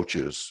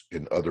coaches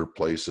in other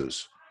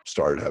places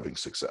started having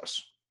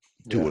success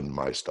Yeah. doing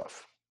my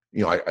stuff.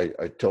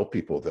 I tell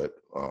people that,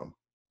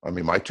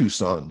 my two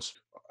sons,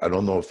 I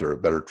don't know if they're a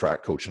better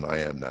track coach than I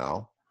am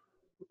now,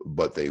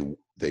 but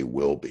they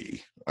will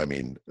be. I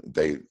mean,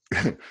 they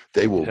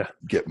will Yeah.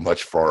 get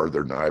much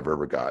farther than I've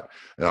ever got.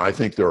 And I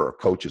think there are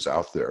coaches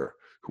out there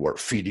who are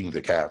feeding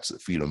the cats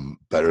that feed them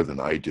better than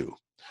I do.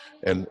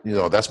 And,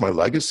 that's my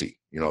legacy.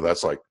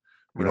 That's like,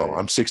 Right.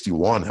 I'm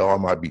 61. Hell, I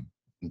might be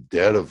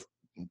dead of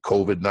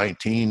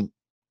COVID-19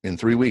 in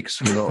 3 weeks.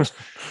 Who knows?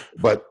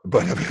 but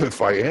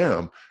if I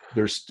am,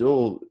 there's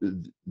still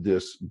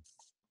this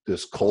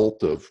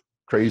cult of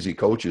crazy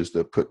coaches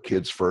that put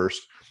kids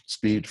first,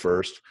 speed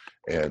first,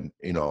 and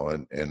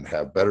and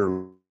have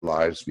better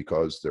lives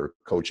because they're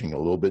coaching a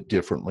little bit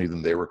differently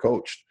than they were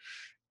coached.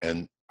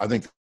 And I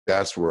think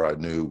that's where I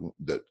knew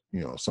that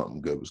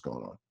something good was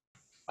going on.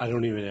 I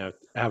don't even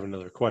have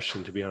another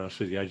question, to be honest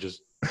with you. I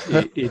just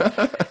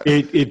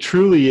it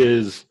truly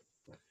is.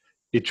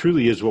 It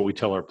truly is what we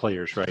tell our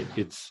players, right?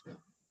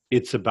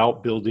 It's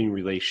about building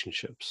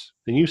relationships.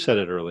 And you said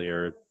it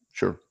earlier.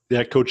 Sure.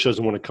 That coach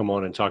doesn't want to come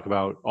on and talk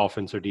about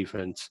offense or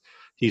defense.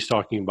 He's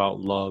talking about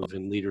love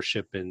and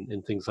leadership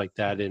and things like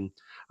that. And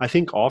I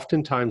think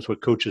oftentimes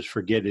what coaches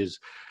forget is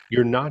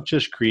you're not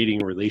just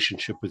creating a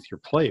relationship with your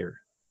player.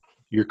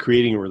 You're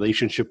creating a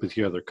relationship with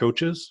your other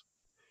coaches,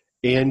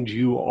 and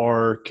you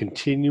are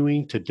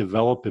continuing to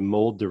develop and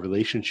mold the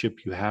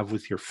relationship you have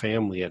with your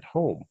family at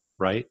home,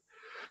 right?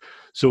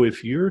 So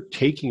if you're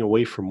taking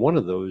away from one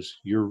of those,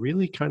 you're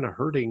really kind of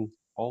hurting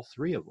all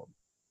three of them,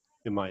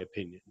 in my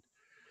opinion.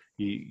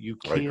 You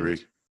I agree.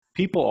 can't,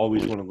 people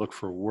always want to look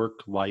for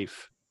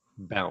work-life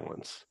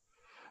balance,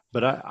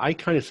 but I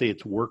kind of say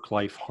it's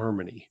work-life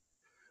harmony.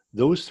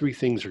 those three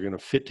things are going to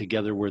fit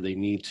together where they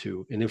need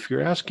to. And if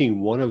you're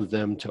asking one of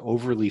them to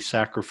overly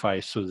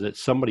sacrifice so that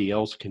somebody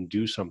else can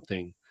do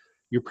something,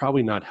 you're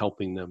probably not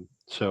helping them.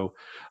 So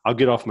I'll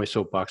get off my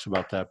soapbox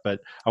about that. But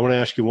I want to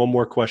ask you one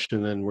more question,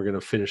 and then we're going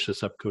to finish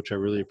this up, Coach. I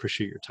really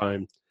appreciate your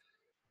time.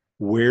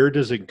 Where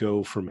does it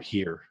go from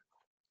here?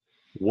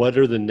 What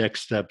are the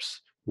next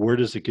steps? Where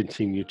does it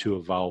continue to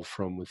evolve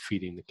from with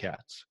feeding the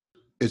cats?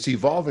 It's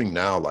evolving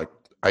now. Like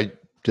I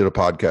did a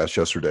podcast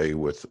yesterday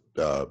with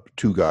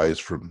two guys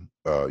from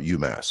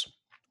UMass,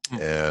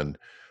 and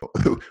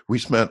we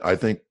spent, I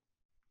think,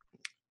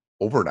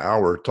 over an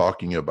hour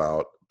talking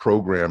about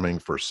programming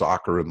for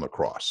soccer and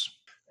lacrosse.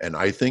 And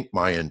I think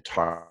my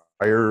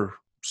entire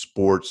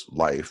sports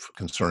life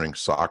concerning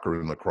soccer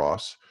and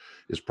lacrosse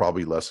is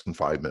probably less than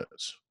 5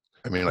 minutes.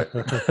 I mean,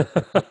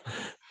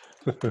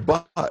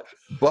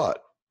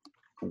 but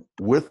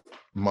with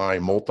my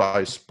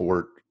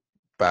multi-sport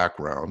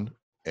background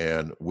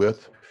and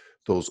with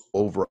those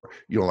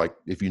like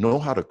if you know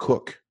how to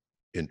cook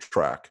in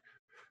track,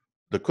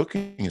 the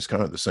cooking is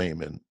kind of the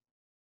same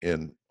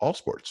in all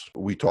sports.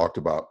 We talked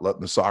about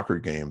letting the soccer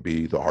game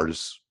be the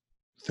hardest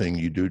thing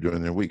you do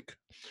during the week.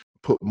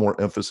 Put more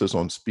emphasis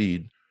on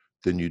speed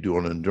than you do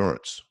on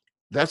endurance.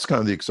 That's kind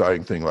of the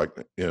exciting thing. Like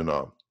in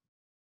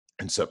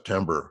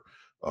September,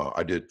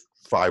 I did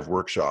 5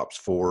 workshops,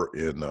 4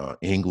 in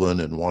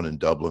England and 1 in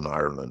Dublin,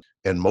 Ireland.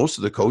 And most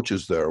of the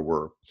coaches there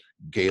were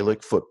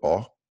Gaelic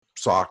football,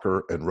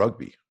 soccer, and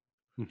rugby.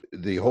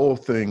 The whole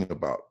thing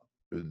about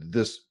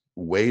this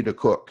way to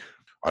cook,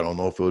 I don't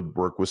know if it would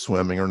work with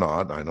swimming or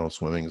not. I know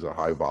swimming is a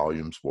high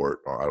volume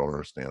sport. I don't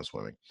understand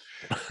swimming,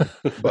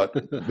 but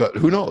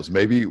who knows?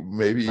 Maybe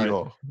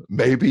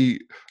maybe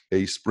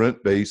a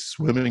sprint based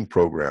swimming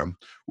program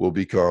will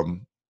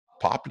become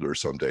popular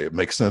someday. It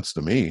makes sense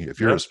to me. If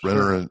you're a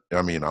sprinter, sure. And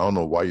I mean, I don't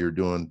know why you're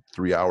doing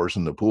 3 hours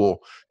in the pool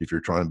if you're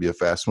trying to be a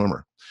fast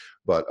swimmer,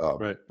 but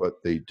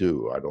they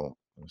do. I don't,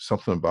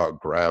 something about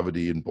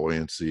gravity and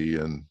buoyancy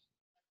and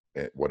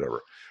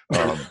whatever.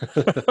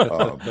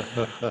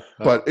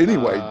 But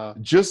anyway,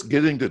 just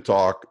getting to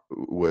talk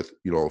with,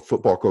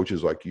 football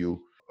coaches like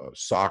you,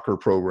 soccer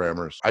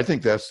programmers, I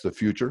think that's the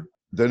future.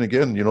 Then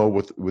again,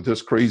 with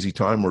this crazy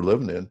time we're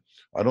living in,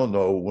 I don't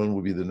know when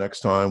will be the next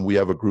time we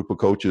have a group of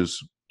coaches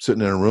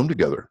sitting in a room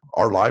together.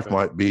 Our life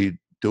might be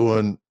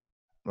doing,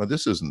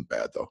 this isn't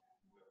bad though.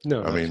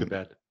 No, not too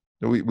bad.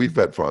 We've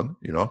had fun,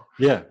 Yeah,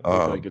 we've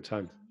had a good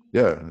time.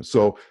 Yeah.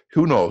 So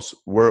who knows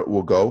where it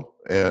will go.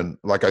 And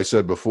like I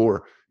said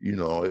before,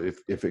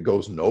 if it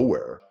goes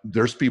nowhere,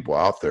 there's people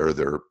out there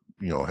that are,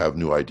 have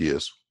new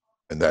ideas,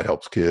 and that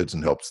helps kids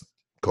and helps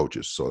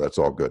coaches. So that's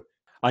all good.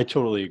 I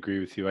totally agree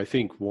with you. I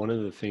think one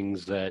of the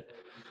things that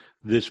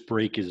this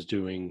break is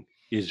doing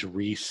is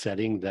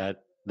resetting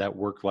that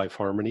work-life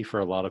harmony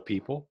for a lot of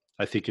people.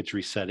 I think it's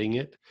resetting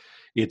it.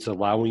 It's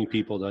allowing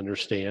people to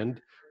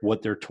understand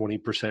what their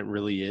 20%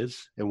 really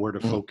is and where to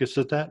focus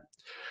at that.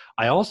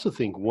 I also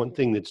think one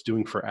thing that's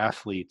doing for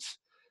athletes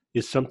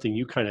is something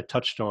you kind of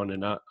touched on,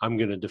 and I'm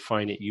going to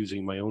define it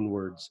using my own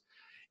words.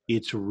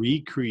 It's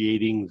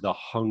recreating the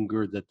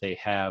hunger that they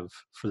have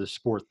for the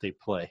sport they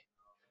play.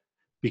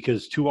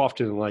 Because too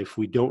often in life,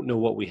 we don't know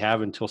what we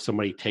have until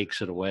somebody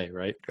takes it away,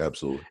 right?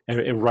 Absolutely.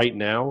 And right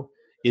now,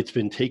 it's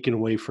been taken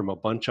away from a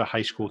bunch of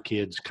high school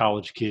kids,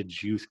 college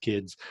kids, youth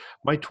kids.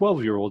 My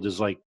 12-year-old is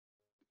like,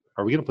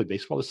 are we going to play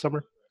baseball this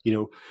summer?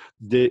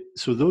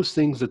 So those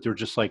things that they're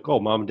just like,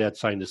 oh, mom and dad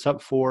signed us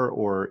up for,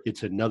 or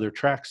it's another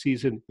track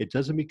season. It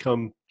doesn't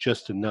become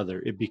just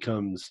another. It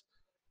becomes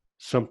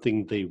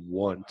something they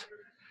want.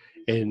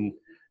 And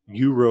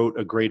you wrote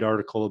a great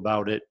article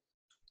about it,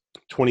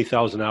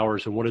 20,000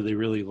 hours. And what do they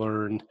really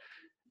learn?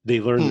 They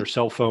learn their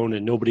cell phone,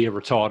 and nobody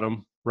ever taught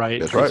them, right?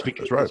 That's right.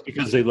 It's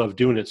because they love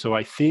doing it. So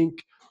I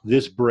think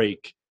this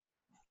break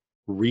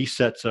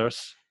resets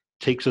us,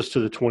 takes us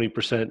to the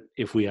 20%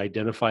 if we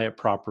identify it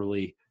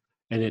properly,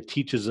 and it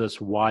teaches us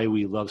why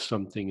we love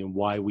something and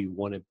why we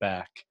want it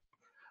back.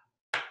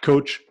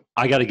 Coach,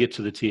 I got to get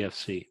to the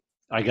TFC.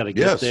 I got to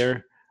get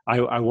there.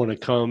 I want to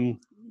come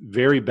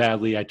very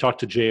badly. I talked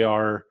to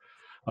JR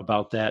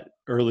about that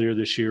earlier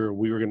this year.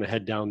 We were going to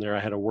head down there. I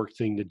had a work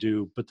thing to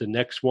do. But the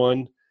next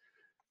one,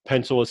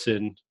 pencil us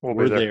in.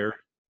 We're there.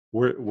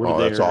 We're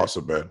there. That's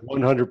awesome, man.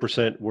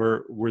 100%.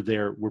 We're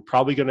there. We're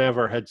probably going to have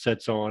our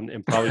headsets on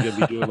and probably going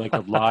to be doing like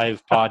a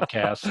live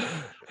podcast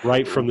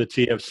right from the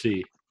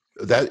TFC.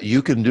 That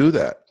you can do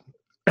that.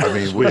 I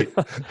mean, we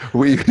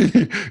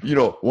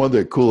one of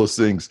the coolest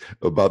things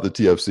about the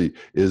TFC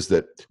is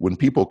that when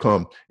people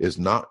come, it's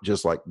not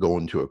just like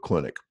going to a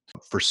clinic.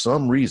 For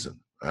some reason,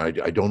 I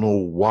don't know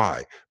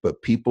why,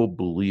 but people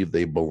believe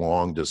they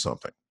belong to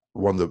something.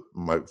 One of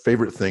my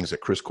favorite things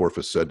that Chris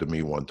Korfus said to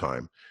me one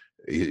time,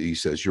 he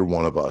says, "You're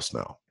one of us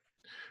now."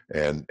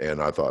 And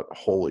I thought,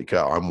 holy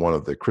cow, I'm one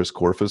of the Chris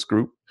Korfus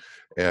group.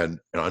 And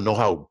I know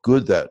how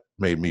good that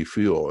made me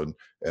feel. And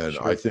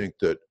sure. I think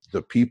that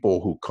the people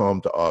who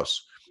come to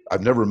us,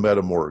 I've never met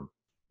a more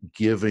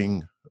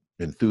giving,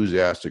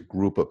 enthusiastic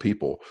group of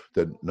people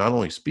that not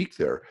only speak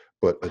there,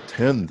 but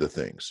attend the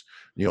things.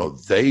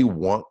 They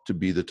want to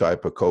be the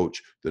type of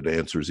coach that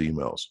answers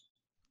emails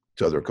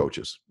to other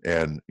coaches.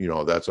 And,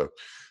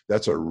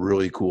 that's a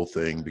really cool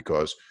thing,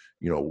 because,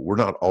 we're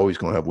not always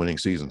going to have winning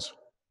seasons.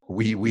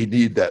 We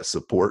need that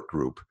support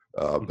group.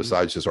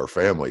 Besides just our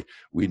family,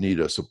 we need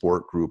a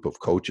support group of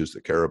coaches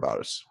that care about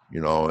us,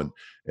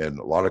 and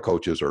a lot of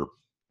coaches are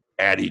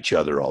at each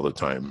other all the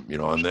time,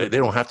 and they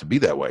don't have to be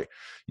that way.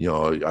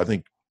 I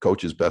think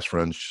coaches' best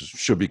friends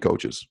should be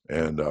coaches,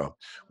 and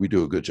we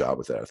do a good job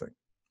with that, I think.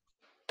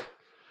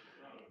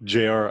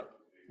 JR,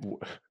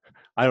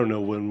 I don't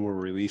know when we're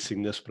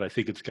releasing this, but I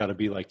think it's got to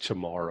be like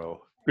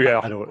tomorrow. Yeah.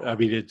 I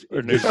mean, it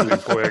needs to be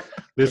quick.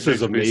 This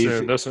is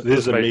amazing. This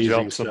is may amazing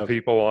jump some stuff.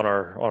 people on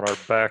our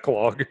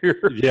backlog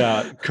here.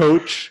 Yeah.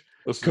 Coach,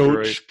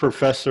 Great.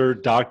 professor,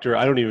 doctor,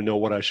 I don't even know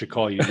what I should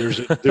call you.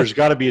 There's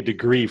got to be a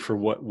degree for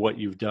what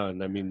you've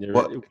done. I mean,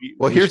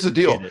 here's the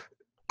deal.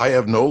 I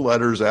have no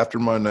letters after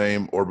my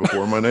name or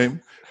before my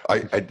name.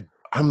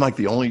 I'm like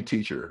the only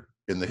teacher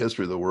in the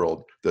history of the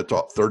world that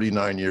taught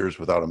 39 years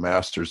without a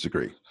master's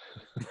degree.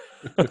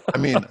 I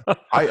mean,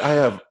 I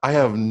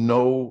have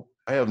no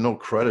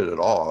credit at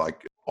all.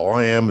 Like, all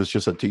I am is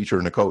just a teacher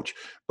and a coach,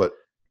 but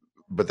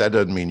that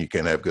doesn't mean you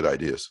can't have good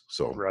ideas.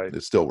 So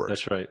It still works.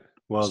 That's right.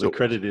 Well, the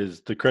credit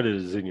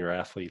is in your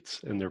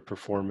athletes and their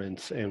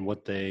performance and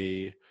what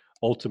they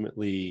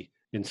ultimately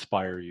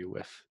inspire you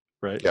with,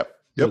 right? Yep.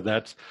 So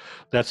that's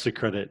the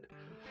credit.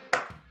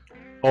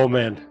 Oh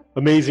man,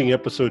 amazing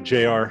episode,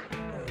 JR.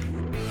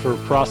 For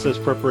Process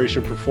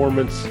Preparation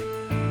Performance,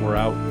 we're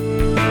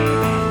out.